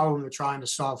whatever problem they're trying to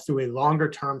solve through a longer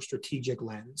term strategic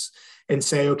lens and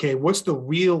say, okay, what's the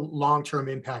real long-term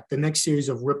impact, the next series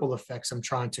of ripple effects I'm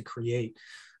trying to create?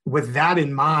 With that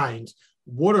in mind,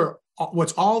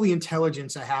 what's all the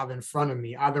intelligence I have in front of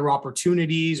me, either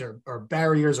opportunities or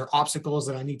barriers or obstacles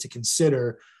that I need to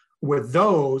consider? With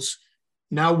those,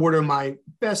 now what are my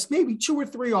best, maybe 2 or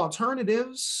 3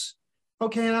 alternatives?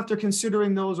 Okay, and after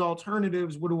considering those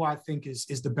alternatives, what do I think is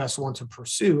the best one to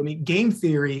pursue? I mean, game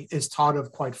theory is taught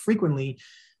of quite frequently,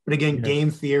 but again, yes, game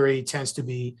theory tends to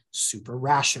be super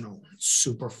rational,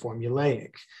 super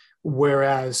formulaic,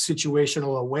 whereas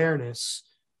situational awareness,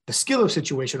 the skill of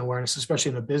situational awareness,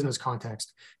 especially in a business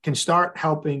context, can start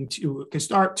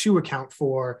to account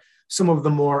for some of the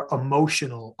more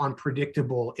emotional,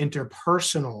 unpredictable,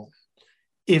 interpersonal,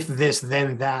 if this,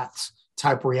 then that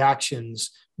type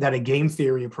reactions that a game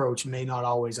theory approach may not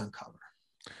always uncover.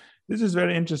 This is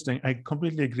very interesting. I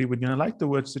completely agree with you. And I like the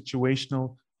word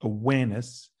situational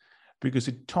awareness because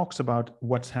it talks about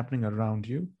what's happening around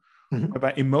you. Mm-hmm.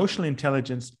 Whereby emotional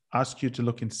intelligence asks you to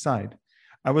look inside.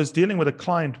 I was dealing with a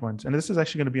client once, and this is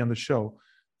actually going to be on the show,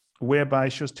 whereby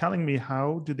she was telling me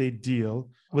how do they deal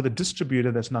with a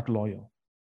distributor that's not loyal.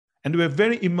 And we were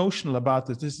very emotional about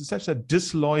this. This is such a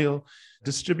disloyal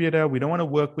distributor. We don't want to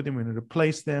work with them. We want to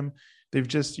replace them. They've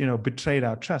just, betrayed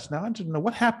our trust. Now I want to know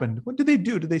what happened. What did they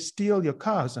do? Did they steal your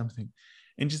car or something?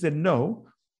 And she said, no,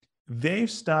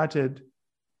 they've started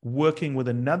working with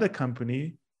another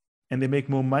company and they make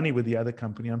more money with the other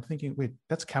company. I'm thinking, wait,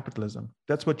 that's capitalism.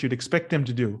 That's what you'd expect them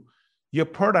to do. Your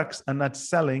products are not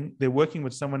selling. They're working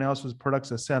with someone else whose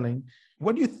products are selling.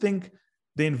 What do you think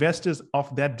the investors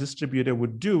of that distributor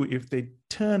would do if they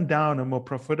turned down a more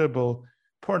profitable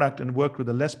product and worked with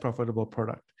a less profitable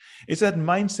product? It's that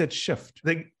mindset shift.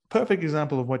 The perfect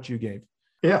example of what you gave.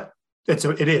 Yeah, it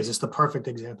is. It's the perfect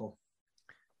example.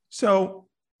 So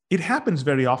it happens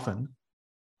very often,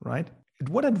 right?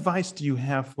 What advice do you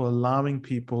have for allowing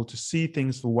people to see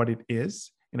things for what it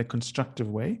is in a constructive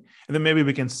way? And then maybe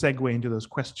we can segue into those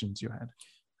questions you had.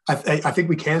 I think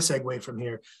we can segue from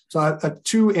here. So I have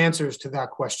 2 answers to that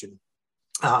question.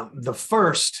 The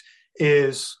first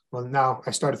is, well, now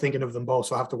I started thinking of them both,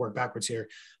 so I have to work backwards here.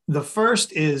 The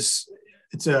first is,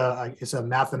 it's a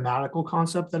mathematical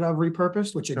concept that I've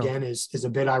repurposed, which again is a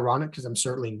bit ironic because I'm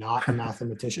certainly not a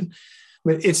mathematician,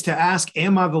 but it's to ask,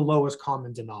 am I the lowest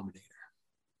common denominator?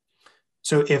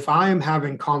 So if I am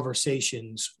having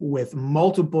conversations with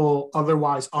multiple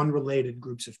otherwise unrelated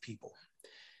groups of people,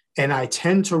 and I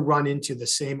tend to run into the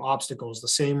same obstacles, the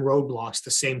same roadblocks,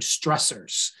 the same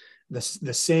stressors,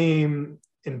 the same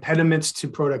impediments to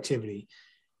productivity,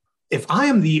 if I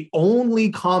am the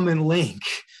only common link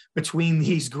between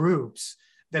these groups,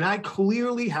 then I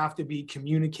clearly have to be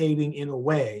communicating in a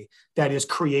way that is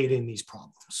creating these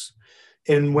problems.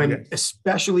 And when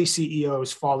especially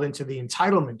CEOs fall into the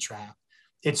entitlement trap,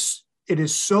 it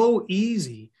is so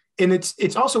easy. And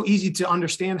it's also easy to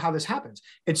understand how this happens.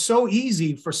 It's so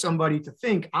easy for somebody to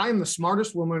think, I am the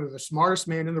smartest woman or the smartest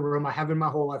man in the room. I have in my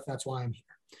whole life. That's why I'm here.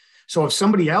 So if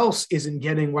somebody else isn't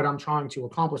getting what I'm trying to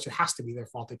accomplish, it has to be their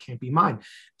fault. It can't be mine.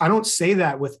 I don't say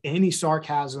that with any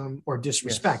sarcasm or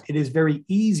disrespect. Yes. It is very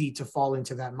easy to fall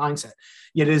into that mindset.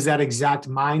 Yet it is that exact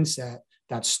mindset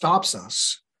that stops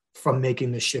us from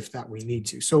making the shift that we need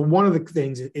to. So one of the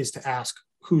things is to ask,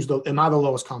 am I the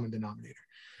lowest common denominator?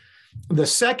 The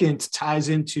second ties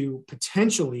into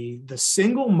potentially the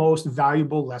single most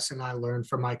valuable lesson I learned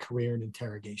from my career in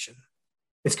interrogation.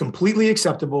 It's completely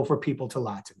acceptable for people to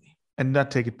lie to me. And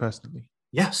not take it personally.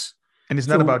 Yes. And it's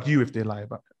not about you if they lie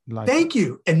about it. Thank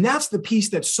you. And that's the piece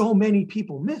that so many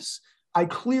people miss. I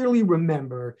clearly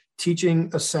remember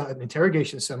teaching an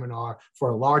interrogation seminar for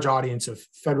a large audience of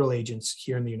federal agents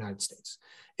here in the United States.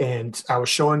 And I was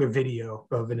showing a video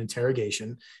of an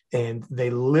interrogation, and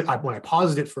when I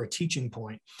paused it for a teaching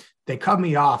point, they cut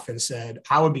me off and said,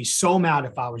 I would be so mad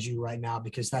if I was you right now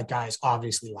because that guy is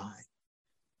obviously lying.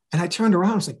 And I turned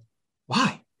around and was like,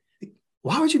 why?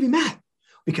 Why would you be mad?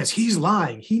 Because he's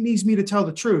lying. He needs me to tell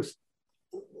the truth.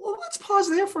 Well, let's pause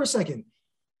there for a second.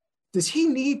 Does he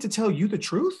need to tell you the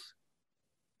truth?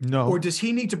 No. Or does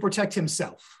he need to protect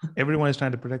himself? Everyone is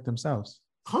trying to protect themselves.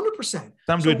 100%.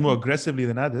 Some do it more aggressively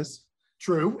than others.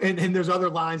 True. And there's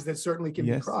other lines that certainly can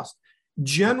be crossed.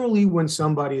 Generally, when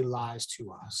somebody lies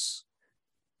to us,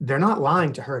 they're not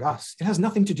lying to hurt us. It has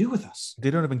nothing to do with us.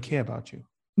 They don't even care about you.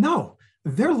 No,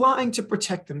 they're lying to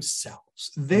protect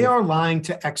themselves. They are lying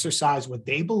to exercise what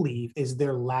they believe is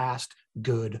their last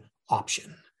good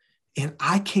option. And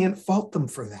I can't fault them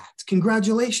for that.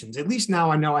 Congratulations. At least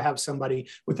now I know I have somebody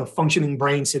with a functioning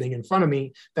brain sitting in front of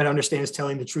me that understands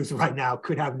telling the truth right now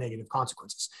could have negative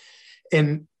consequences.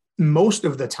 And most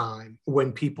of the time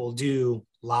when people do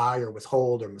lie or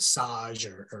withhold or massage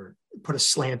or put a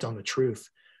slant on the truth,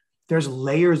 there's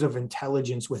layers of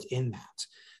intelligence within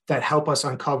that help us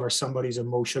uncover somebody's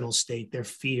emotional state, their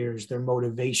fears, their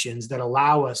motivations, that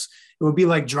allow us. It would be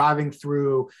like driving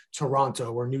through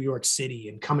Toronto or New York City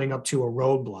and coming up to a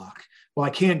roadblock. Well, I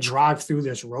can't drive through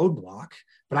this roadblock,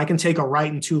 but I can take a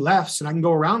right and two lefts and I can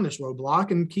go around this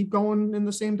roadblock and keep going in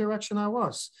the same direction I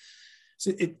was.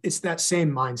 So it's that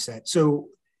same mindset. So,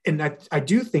 and I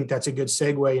do think that's a good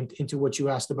segue into what you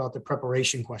asked about the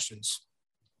preparation questions.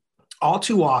 All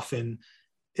too often,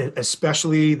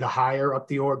 especially the higher up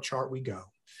the org chart we go,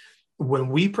 when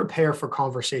we prepare for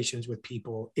conversations with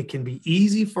people, it can be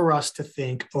easy for us to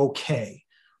think, okay,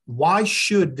 why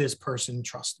should this person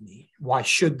trust me? Why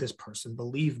should this person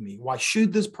believe me? Why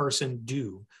should this person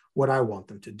do what I want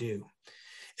them to do?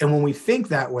 And when we think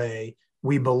that way,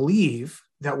 we believe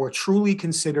that we're truly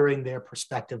considering their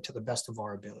perspective to the best of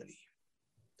our ability,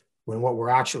 when what we're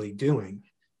actually doing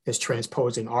is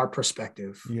transposing our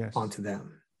perspective onto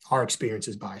them. Our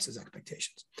experiences, biases,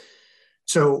 expectations.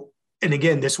 So, and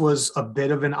again, this was a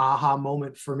bit of an aha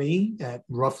moment for me at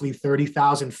roughly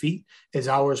 30,000 feet as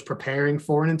I was preparing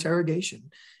for an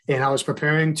interrogation. And I was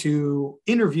preparing to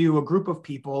interview a group of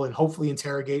people and hopefully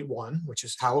interrogate one, which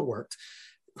is how it worked,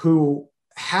 who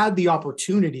had the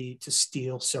opportunity to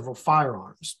steal several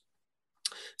firearms.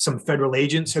 Some federal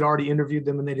agents had already interviewed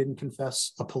them and they didn't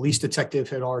confess. A police detective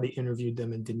had already interviewed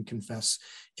them and didn't confess.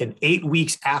 And 8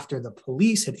 weeks after the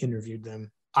police had interviewed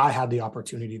them, I had the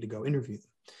opportunity to go interview them.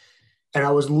 And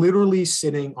I was literally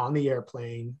sitting on the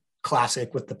airplane,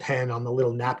 classic, with the pen on the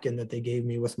little napkin that they gave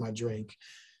me with my drink,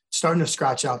 starting to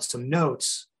scratch out some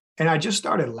notes. And I just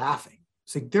started laughing.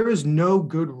 It's like, there is no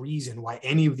good reason why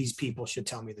any of these people should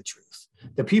tell me the truth.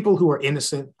 The people who are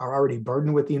innocent are already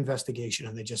burdened with the investigation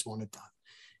and they just want it done.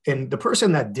 And the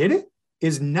person that did it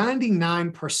is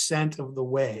 99% of the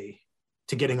way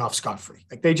to getting off scot-free.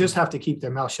 Like, they just have to keep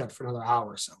their mouth shut for another hour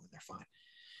or so and they're fine.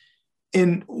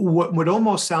 And what would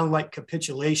almost sound like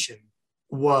capitulation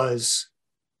was,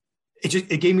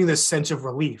 it gave me this sense of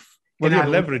relief. Well, you have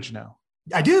leverage now.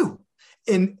 I do.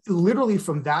 And literally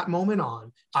from that moment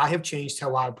on, I have changed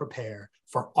how I prepare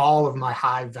for all of my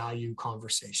high value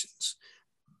conversations.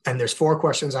 And there's 4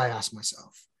 questions I ask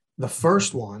myself. The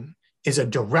first one is a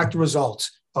direct result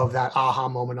of that aha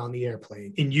moment on the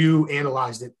airplane. And you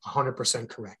analyzed it 100%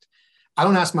 correct. I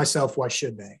don't ask myself, why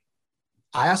should they?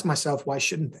 I ask myself, why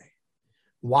shouldn't they?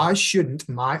 Why shouldn't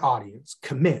my audience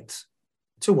commit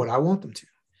to what I want them to?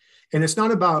 And it's not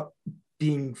about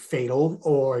being fatal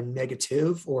or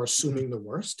negative or assuming the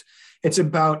worst. It's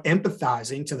about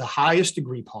empathizing to the highest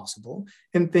degree possible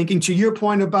and thinking, to your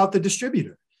point about the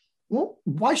distributor, well,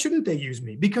 why shouldn't they use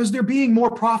me? Because they're being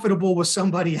more profitable with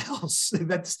somebody else.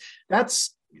 That's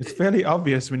it's fairly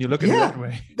obvious when you look at it that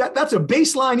way. That's a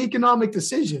baseline economic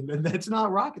decision, and that's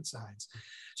not rocket science.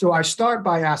 So I start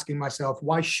by asking myself,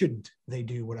 why shouldn't they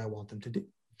do what I want them to do?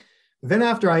 Then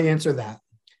after I answer that,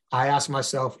 I ask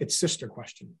myself its sister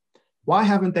question. Why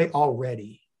haven't they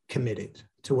already committed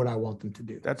to what I want them to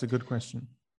do? That's a good question.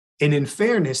 And in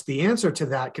fairness, the answer to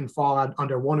that can fall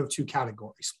under one of two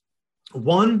categories.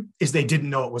 One is they didn't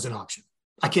know it was an option.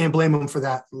 I can't blame them for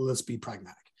that. Let's be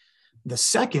pragmatic. The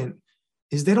second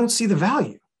is they don't see the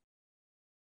value.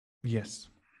 Yes.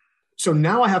 So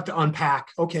now I have to unpack,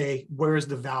 okay, where is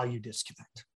the value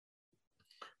disconnect?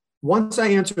 Once I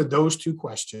answer those two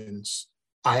questions,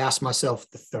 I ask myself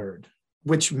the third,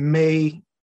 which may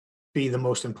be the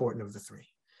most important of the three.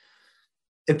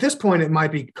 At this point, it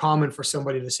might be common for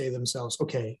somebody to say to themselves,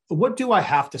 okay, what do I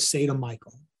have to say to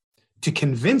Michael to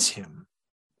convince him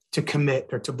to commit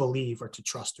or to believe or to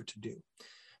trust or to do?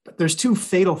 But there's two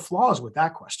fatal flaws with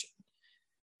that question.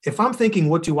 If I'm thinking,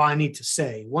 what do I need to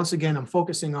say? Once again, I'm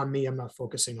focusing on me. I'm not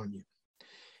focusing on you.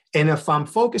 And if I'm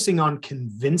focusing on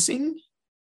convincing,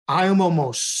 I am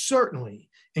almost certainly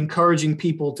encouraging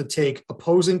people to take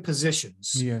opposing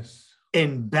positions, yes,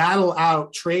 and battle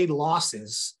out trade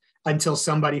losses until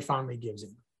somebody finally gives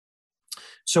in.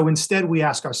 So instead, we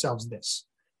ask ourselves this: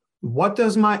 what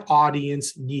does my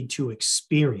audience need to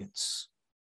experience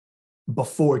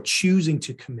before choosing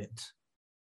to commit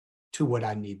to what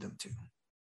I need them to?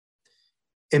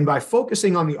 And by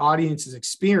focusing on the audience's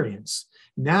experience,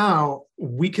 now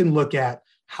we can look at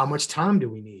how much time do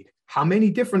we need? How many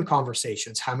different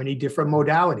conversations? How many different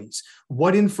modalities?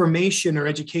 What information or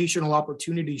educational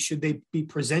opportunities should they be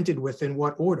presented with in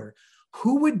what order?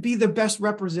 Who would be the best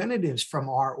representatives from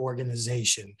our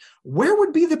organization? Where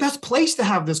would be the best place to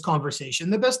have this conversation,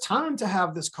 the best time to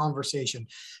have this conversation?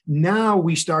 Now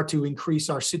we start to increase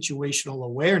our situational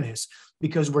awareness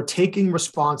because we're taking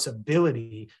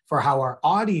responsibility for how our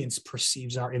audience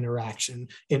perceives our interaction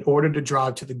in order to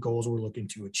drive to the goals we're looking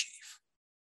to achieve.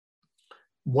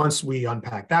 Once we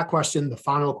unpack that question, the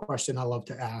final question I love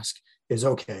to ask is,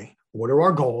 okay, what are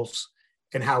our goals?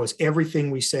 And how is everything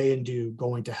we say and do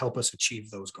going to help us achieve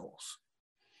those goals?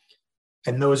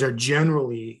 And those are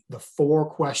generally the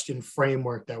 4-question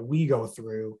framework that we go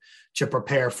through to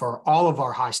prepare for all of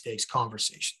our high stakes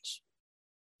conversations.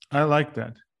 I like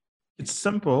that. It's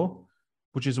simple,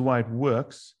 which is why it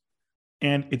works.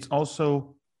 And it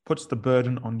also puts the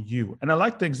burden on you. And I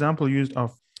like the example used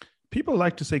of, people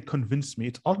like to say, convince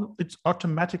me. It's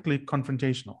automatically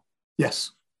confrontational.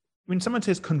 Yes. When someone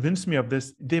says, convince me of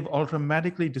this, they've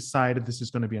automatically decided this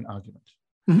is going to be an argument.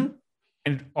 Mm-hmm.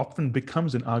 And it often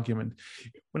becomes an argument.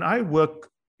 When I work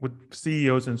with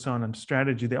CEOs and so on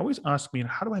strategy, they always ask me,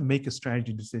 how do I make a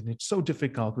strategy decision? It's so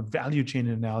difficult with value chain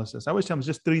analysis. I always tell them,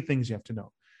 just 3 things you have to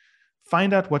know.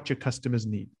 Find out what your customers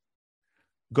need.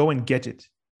 Go and get it.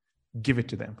 Give it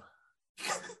to them.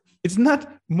 It's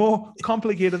not more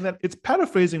complicated than that. It's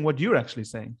paraphrasing what you're actually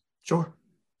saying. Sure.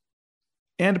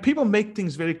 And people make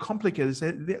things very complicated.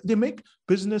 They make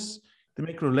business, they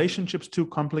make relationships too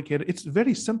complicated. It's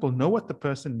very simple. Know what the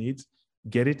person needs,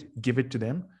 get it, give it to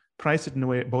them, price it in a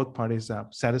way both parties are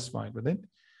satisfied with it,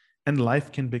 and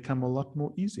life can become a lot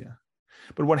more easier.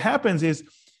 But what happens is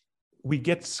we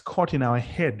get caught in our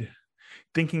head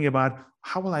thinking about,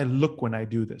 how will I look when I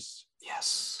do this?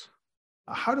 Yes.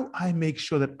 How do I make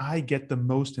sure that I get the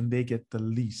most and they get the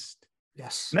least?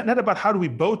 Yes. Not about how do we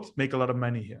both make a lot of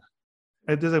money here.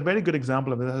 There's a very good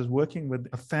example of it. I was working with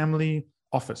a family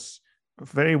office, a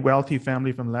very wealthy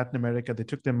family from Latin America. They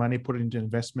took their money, put it into an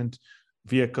investment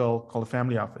vehicle called a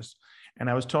family office. And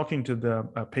I was talking to the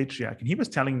patriarch, and he was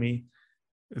telling me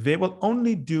they will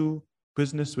only do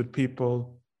business with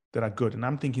people that are good. And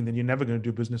I'm thinking that you're never going to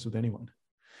do business with anyone,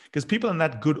 because people are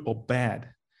not good or bad.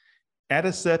 At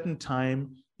a certain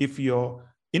time, if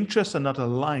your interests are not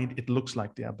aligned, it looks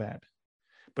like they are bad.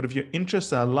 But if your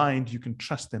interests are aligned, you can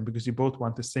trust them because you both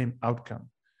want the same outcome.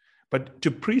 But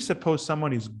to presuppose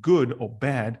someone is good or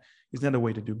bad is not a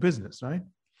way to do business, right?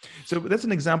 So that's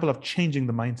an example of changing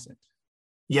the mindset.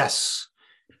 Yes.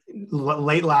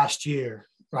 Late last year,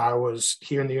 I was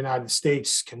here in the United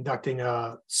States conducting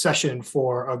a session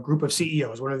for a group of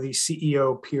CEOs, one of these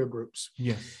CEO peer groups.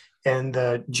 Yes. And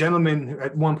the gentleman,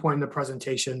 at one point in the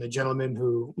presentation, the gentleman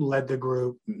who led the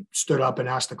group stood up and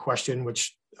asked a question,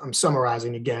 which I'm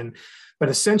summarizing again, but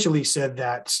essentially said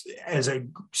that,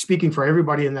 speaking for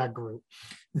everybody in that group,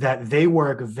 that they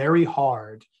work very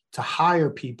hard to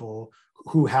hire people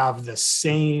who have the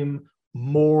same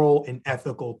moral and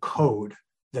ethical code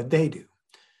that they do.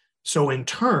 So in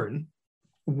turn,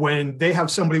 when they have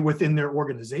somebody within their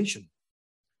organization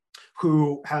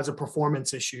who has a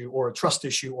performance issue or a trust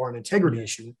issue or an integrity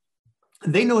issue,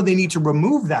 they know they need to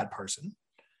remove that person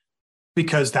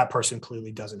because that person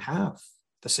clearly doesn't have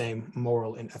the same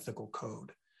moral and ethical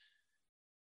code.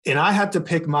 And I had to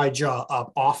pick my jaw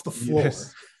up off the floor,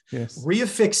 yes.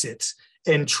 reaffix it,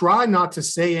 and try not to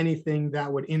say anything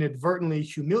that would inadvertently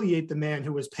humiliate the man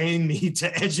who was paying me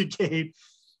to educate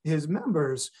his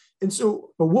members. And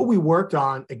so, but what we worked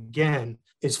on, again,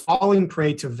 is falling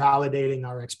prey to validating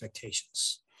our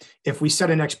expectations. If we set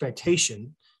an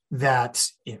expectation that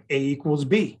A equals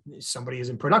B, somebody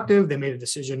isn't productive, they made a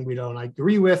decision we don't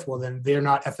agree with, well, then they're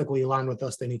not ethically aligned with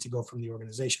us, they need to go from the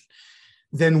organization.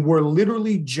 Then we're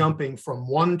literally jumping from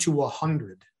 1 to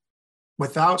 100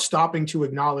 without stopping to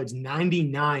acknowledge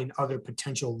 99 other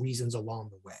potential reasons along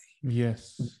the way.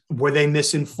 Yes. Were they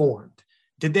misinformed?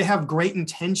 Did they have great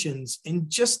intentions and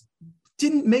just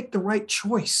didn't make the right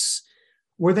choice?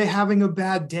 Were they having a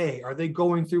bad day? Are they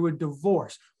going through a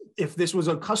divorce? If this was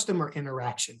a customer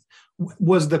interaction,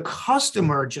 was the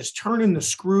customer just turning the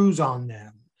screws on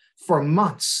them for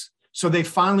months? So they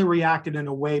finally reacted in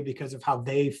a way because of how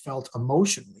they felt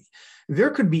emotionally. There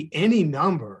could be any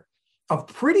number of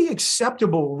pretty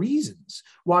acceptable reasons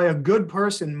why a good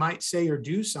person might say or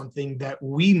do something that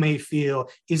we may feel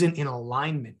isn't in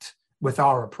alignment with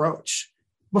our approach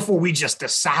before we just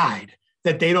decide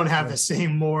that they don't have the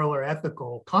same moral or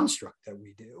ethical construct that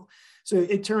we do. So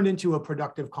it turned into a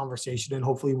productive conversation, and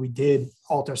hopefully we did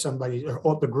alter somebody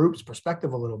or the group's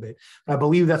perspective a little bit. But I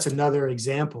believe that's another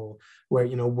example where,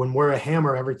 you know, when we're a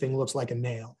hammer, everything looks like a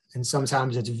nail. And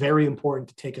sometimes it's very important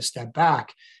to take a step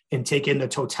back and take in the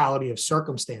totality of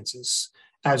circumstances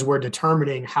as we're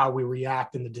determining how we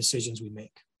react in the decisions we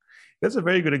make. That's a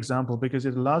very good example because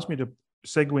it allows me to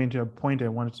segue into a point I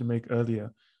wanted to make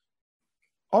earlier.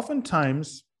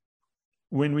 Oftentimes,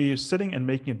 when we are sitting and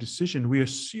making a decision, we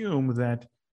assume that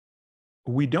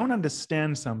we don't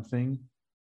understand something,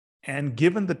 and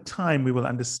given the time, we will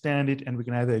understand it, and we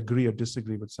can either agree or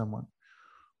disagree with someone.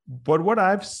 But what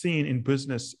I've seen in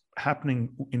business happening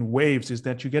in waves is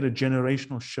that you get a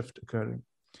generational shift occurring,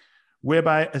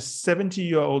 whereby a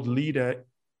 70-year-old leader,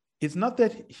 it's not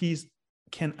that he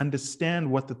can understand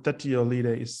what the 30-year-old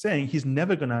leader is saying. He's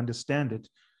never going to understand it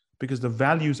because the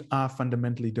values are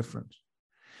fundamentally different.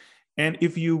 And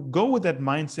if you go with that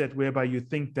mindset whereby you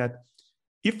think that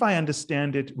if I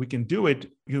understand it, we can do it,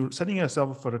 you're setting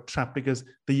yourself up for a trap because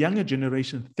the younger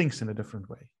generation thinks in a different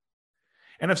way.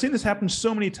 And I've seen this happen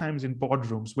so many times in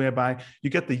boardrooms whereby you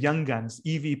get the young guns,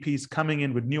 EVPs coming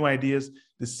in with new ideas.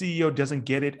 The CEO doesn't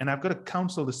get it. And I've got to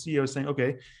counsel the CEO saying,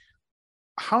 okay,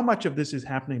 how much of this is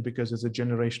happening because there's a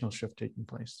generational shift taking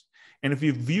place? And if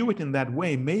you view it in that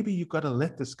way, maybe you've got to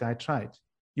let this guy try it.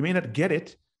 You may not get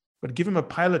it, but give him a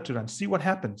pilot to run, see what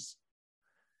happens.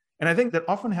 And I think that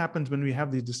often happens when we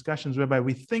have these discussions whereby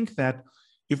we think that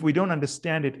if we don't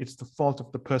understand it, it's the fault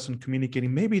of the person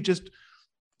communicating. Maybe just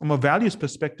from a values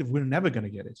perspective, we're never going to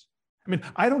get it. I mean,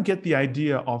 I don't get the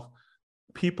idea of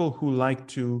people who like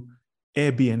to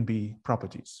Airbnb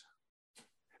properties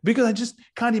because I just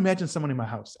can't imagine someone in my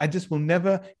house. I just will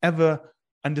never, ever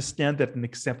understand that and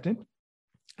accept it.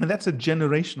 And that's a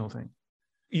generational thing.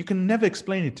 You can never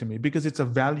explain it to me because it's a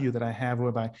value that I have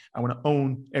whereby I want to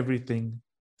own everything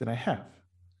that I have,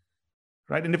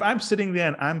 right? And if I'm sitting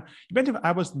there and imagine if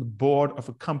I was on the board of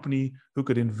a company who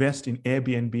could invest in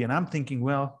Airbnb and I'm thinking,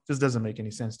 well, this doesn't make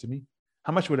any sense to me.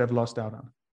 How much would I have lost out on?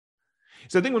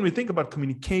 So I think when we think about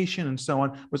communication and so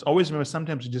on, we always remember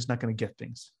sometimes you're just not going to get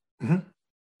things. Mm-hmm.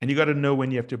 And you got to know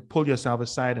when you have to pull yourself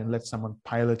aside and let someone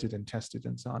pilot it and test it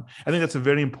and so on. I think that's a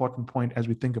very important point as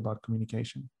we think about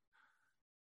communication.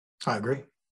 I agree.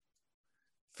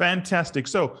 Fantastic.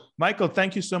 So, Michael,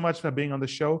 thank you so much for being on the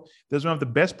show. This is one of the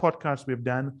best podcasts we've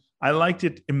done. I liked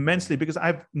it immensely because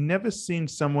I've never seen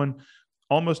someone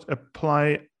almost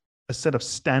apply a set of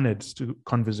standards to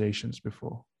conversations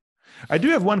before. I do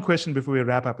have one question before we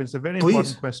wrap up. It's a very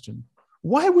important question.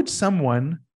 Why would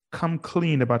someone come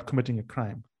clean about committing a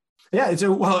crime? Yeah,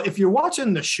 well, if you're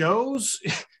watching the shows,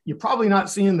 you're probably not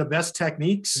seeing the best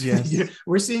techniques. Yes.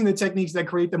 We're seeing the techniques that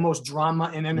create the most drama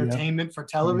and entertainment for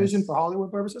television, for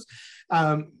Hollywood purposes.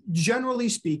 Generally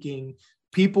speaking,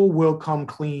 people will come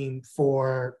clean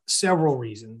for several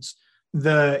reasons.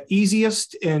 The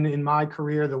easiest, and in my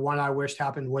career, the one I wished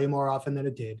happened way more often than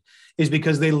it did, is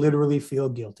because they literally feel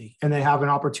guilty and they have an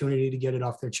opportunity to get it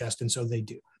off their chest, and so they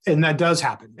do. And that does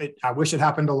happen. I wish it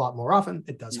happened a lot more often.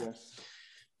 It does happen.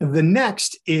 The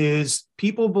next is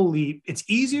people believe it's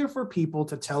easier for people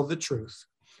to tell the truth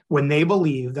when they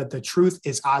believe that the truth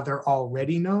is either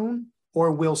already known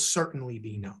or will certainly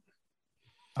be known.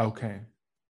 Okay.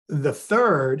 The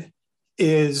third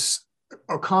is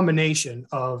a combination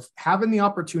of having the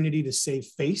opportunity to save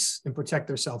face and protect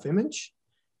their self-image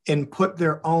and put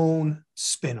their own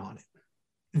spin on it.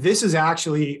 This is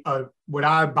actually what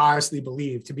I biasly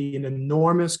believe to be an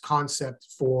enormous concept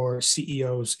for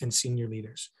CEOs and senior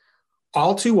leaders.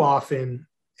 All too often,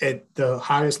 at the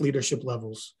highest leadership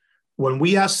levels, when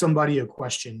we ask somebody a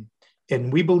question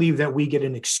and we believe that we get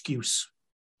an excuse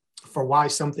for why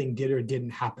something did or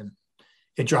didn't happen,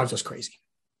 it drives us crazy.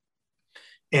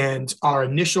 And our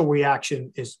initial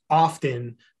reaction is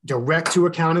often direct to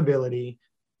accountability.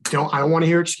 I don't want to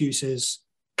hear excuses.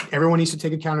 Everyone needs to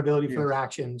take accountability for their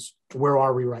actions. Where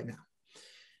are we right now?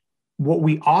 What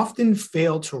we often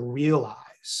fail to realize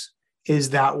is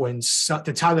that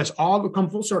to tie this all to come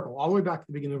full circle, all the way back to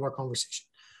the beginning of our conversation,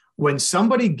 when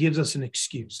somebody gives us an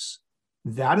excuse,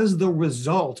 that is the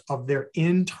result of their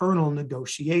internal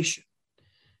negotiation.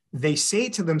 They say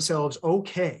to themselves,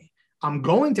 okay, I'm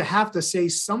going to have to say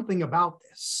something about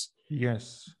this.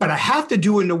 Yes. But I have to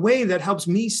do it in a way that helps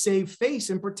me save face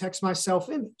and protects my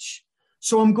self-image.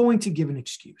 So I'm going to give an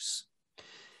excuse.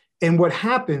 And what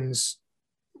happens,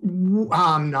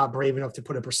 I'm not brave enough to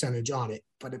put a percentage on it,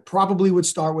 but it probably would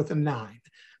start with a 9.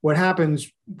 What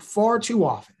happens far too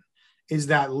often is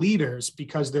that leaders,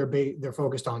 because they're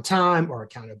focused on time or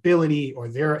accountability or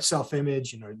their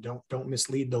self-image, don't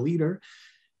mislead the leader,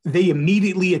 they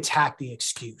immediately attack the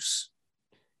excuse,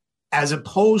 as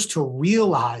opposed to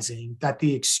realizing that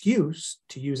the excuse,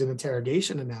 to use an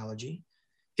interrogation analogy,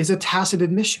 is a tacit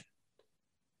admission.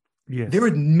 Yes. They're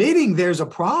admitting there's a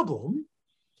problem.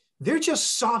 They're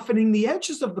just softening the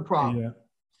edges of the problem. Yeah.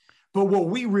 But what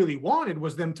we really wanted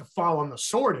was them to fall on the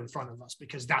sword in front of us,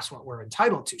 because that's what we're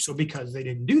entitled to. So because they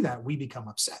didn't do that, we become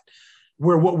upset.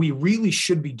 Where what we really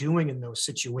should be doing in those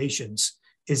situations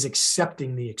is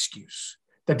accepting the excuse.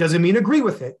 That doesn't mean agree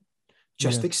with it,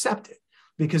 just accept it.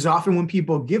 Because often when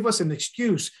people give us an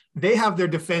excuse, they have their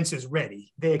defenses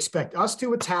ready. They expect us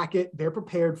to attack it. They're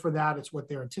prepared for that. It's what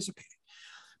they're anticipating.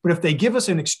 But if they give us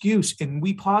an excuse and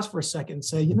we pause for a second and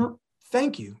say,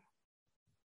 thank you.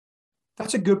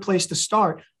 That's a good place to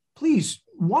start. Please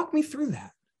walk me through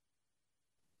that.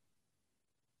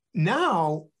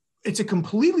 Now it's a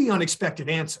completely unexpected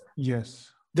answer.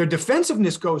 Yes. Their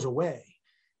defensiveness goes away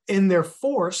and they're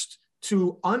forced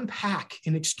to unpack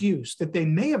an excuse that they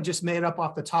may have just made up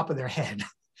off the top of their head.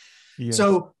 Yes.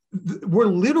 So we're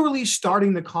literally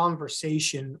starting the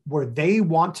conversation where they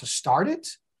want to start it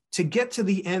to get to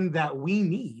the end that we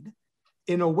need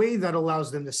in a way that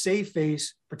allows them to save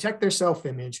face, protect their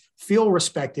self-image, feel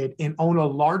respected, and own a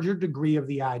larger degree of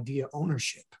the idea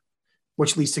ownership,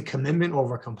 which leads to commitment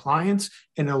over compliance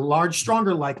and a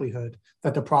stronger likelihood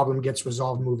that the problem gets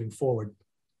resolved moving forward.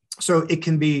 So it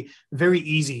can be very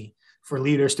easy for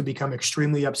leaders to become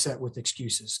extremely upset with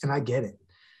excuses, and I get it.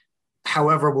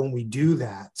 However, when we do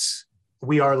that,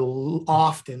 we are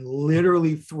often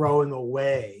literally throwing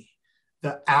away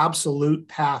the absolute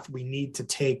path we need to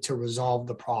take to resolve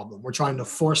the problem. We're trying to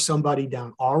force somebody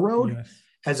down our road,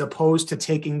 as opposed to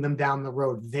taking them down the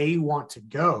road they want to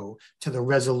go to the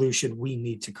resolution we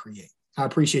need to create. I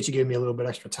appreciate you giving me a little bit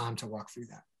extra time to walk through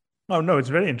that. Oh, no, it's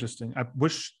very interesting. I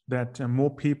wish that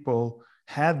more people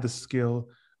had the skill,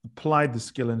 applied the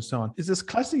skill, and so on. It's this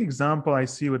classic example I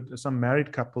see with some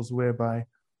married couples whereby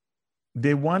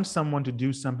they want someone to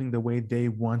do something the way they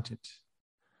want it.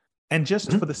 And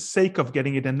just for the sake of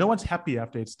getting it done, no one's happy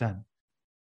after it's done.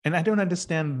 And I don't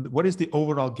understand, what is the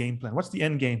overall game plan? What's the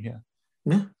end game here?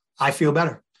 Yeah, I feel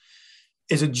better.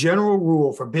 As a general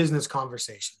rule for business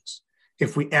conversations,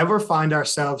 if we ever find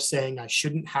ourselves saying, I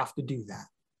shouldn't have to do that,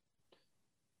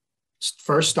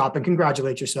 first stop and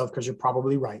congratulate yourself, because you're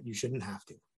probably right. You shouldn't have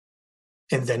to.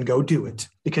 And then go do it,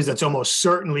 because that's almost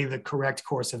certainly the correct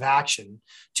course of action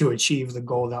to achieve the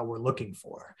goal that we're looking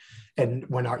for. And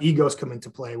when our egos come into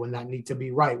play, when that need to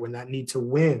be right, when that need to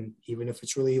win, even if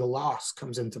it's really a loss,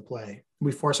 comes into play,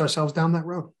 we force ourselves down that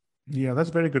road. Yeah, that's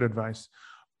very good advice.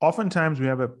 Oftentimes we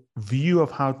have a view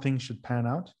of how things should pan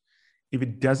out. If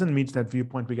it doesn't meet that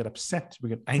viewpoint, we get upset, we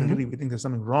get angry, we think there's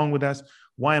something wrong with us.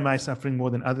 Why am I suffering more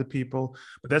than other people?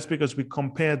 But that's because we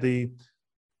compare the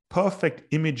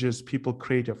perfect images people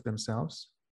create of themselves,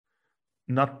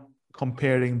 not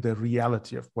comparing the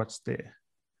reality of what's there.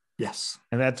 Yes.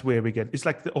 And that's where we get, it's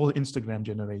like the old Instagram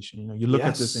generation. You look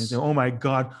at this and you say, oh my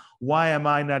God, why am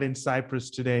I not in Cyprus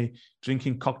today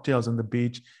drinking cocktails on the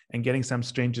beach and getting some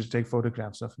stranger to take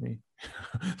photographs of me?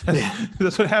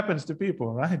 That's what happens to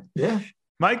people, right? Yeah.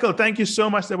 Michael, thank you so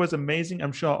much. That was amazing.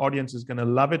 I'm sure our audience is going to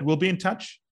love it. We'll be in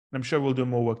touch, and I'm sure we'll do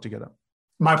more work together.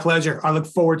 My pleasure. I look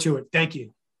forward to it. Thank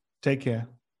you. Take care.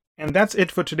 And that's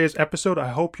it for today's episode. I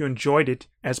hope you enjoyed it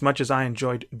as much as I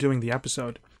enjoyed doing the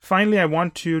episode. Finally, I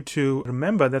want you to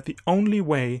remember that the only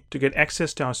way to get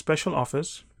access to our special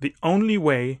offers, the only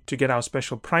way to get our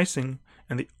special pricing,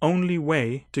 and the only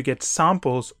way to get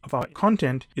samples of our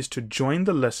content is to join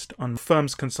the list on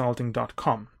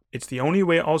firmsconsulting.com. It's the only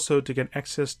way also to get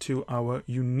access to our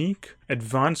unique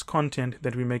advanced content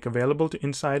that we make available to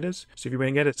insiders. So if you want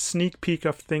to get a sneak peek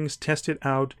of things, test it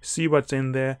out, see what's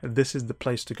in there, this is the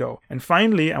place to go. And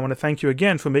finally, I want to thank you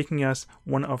again for making us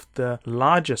one of the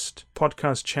largest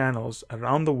podcast channels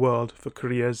around the world for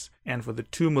careers and for the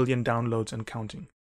 2 million downloads and counting.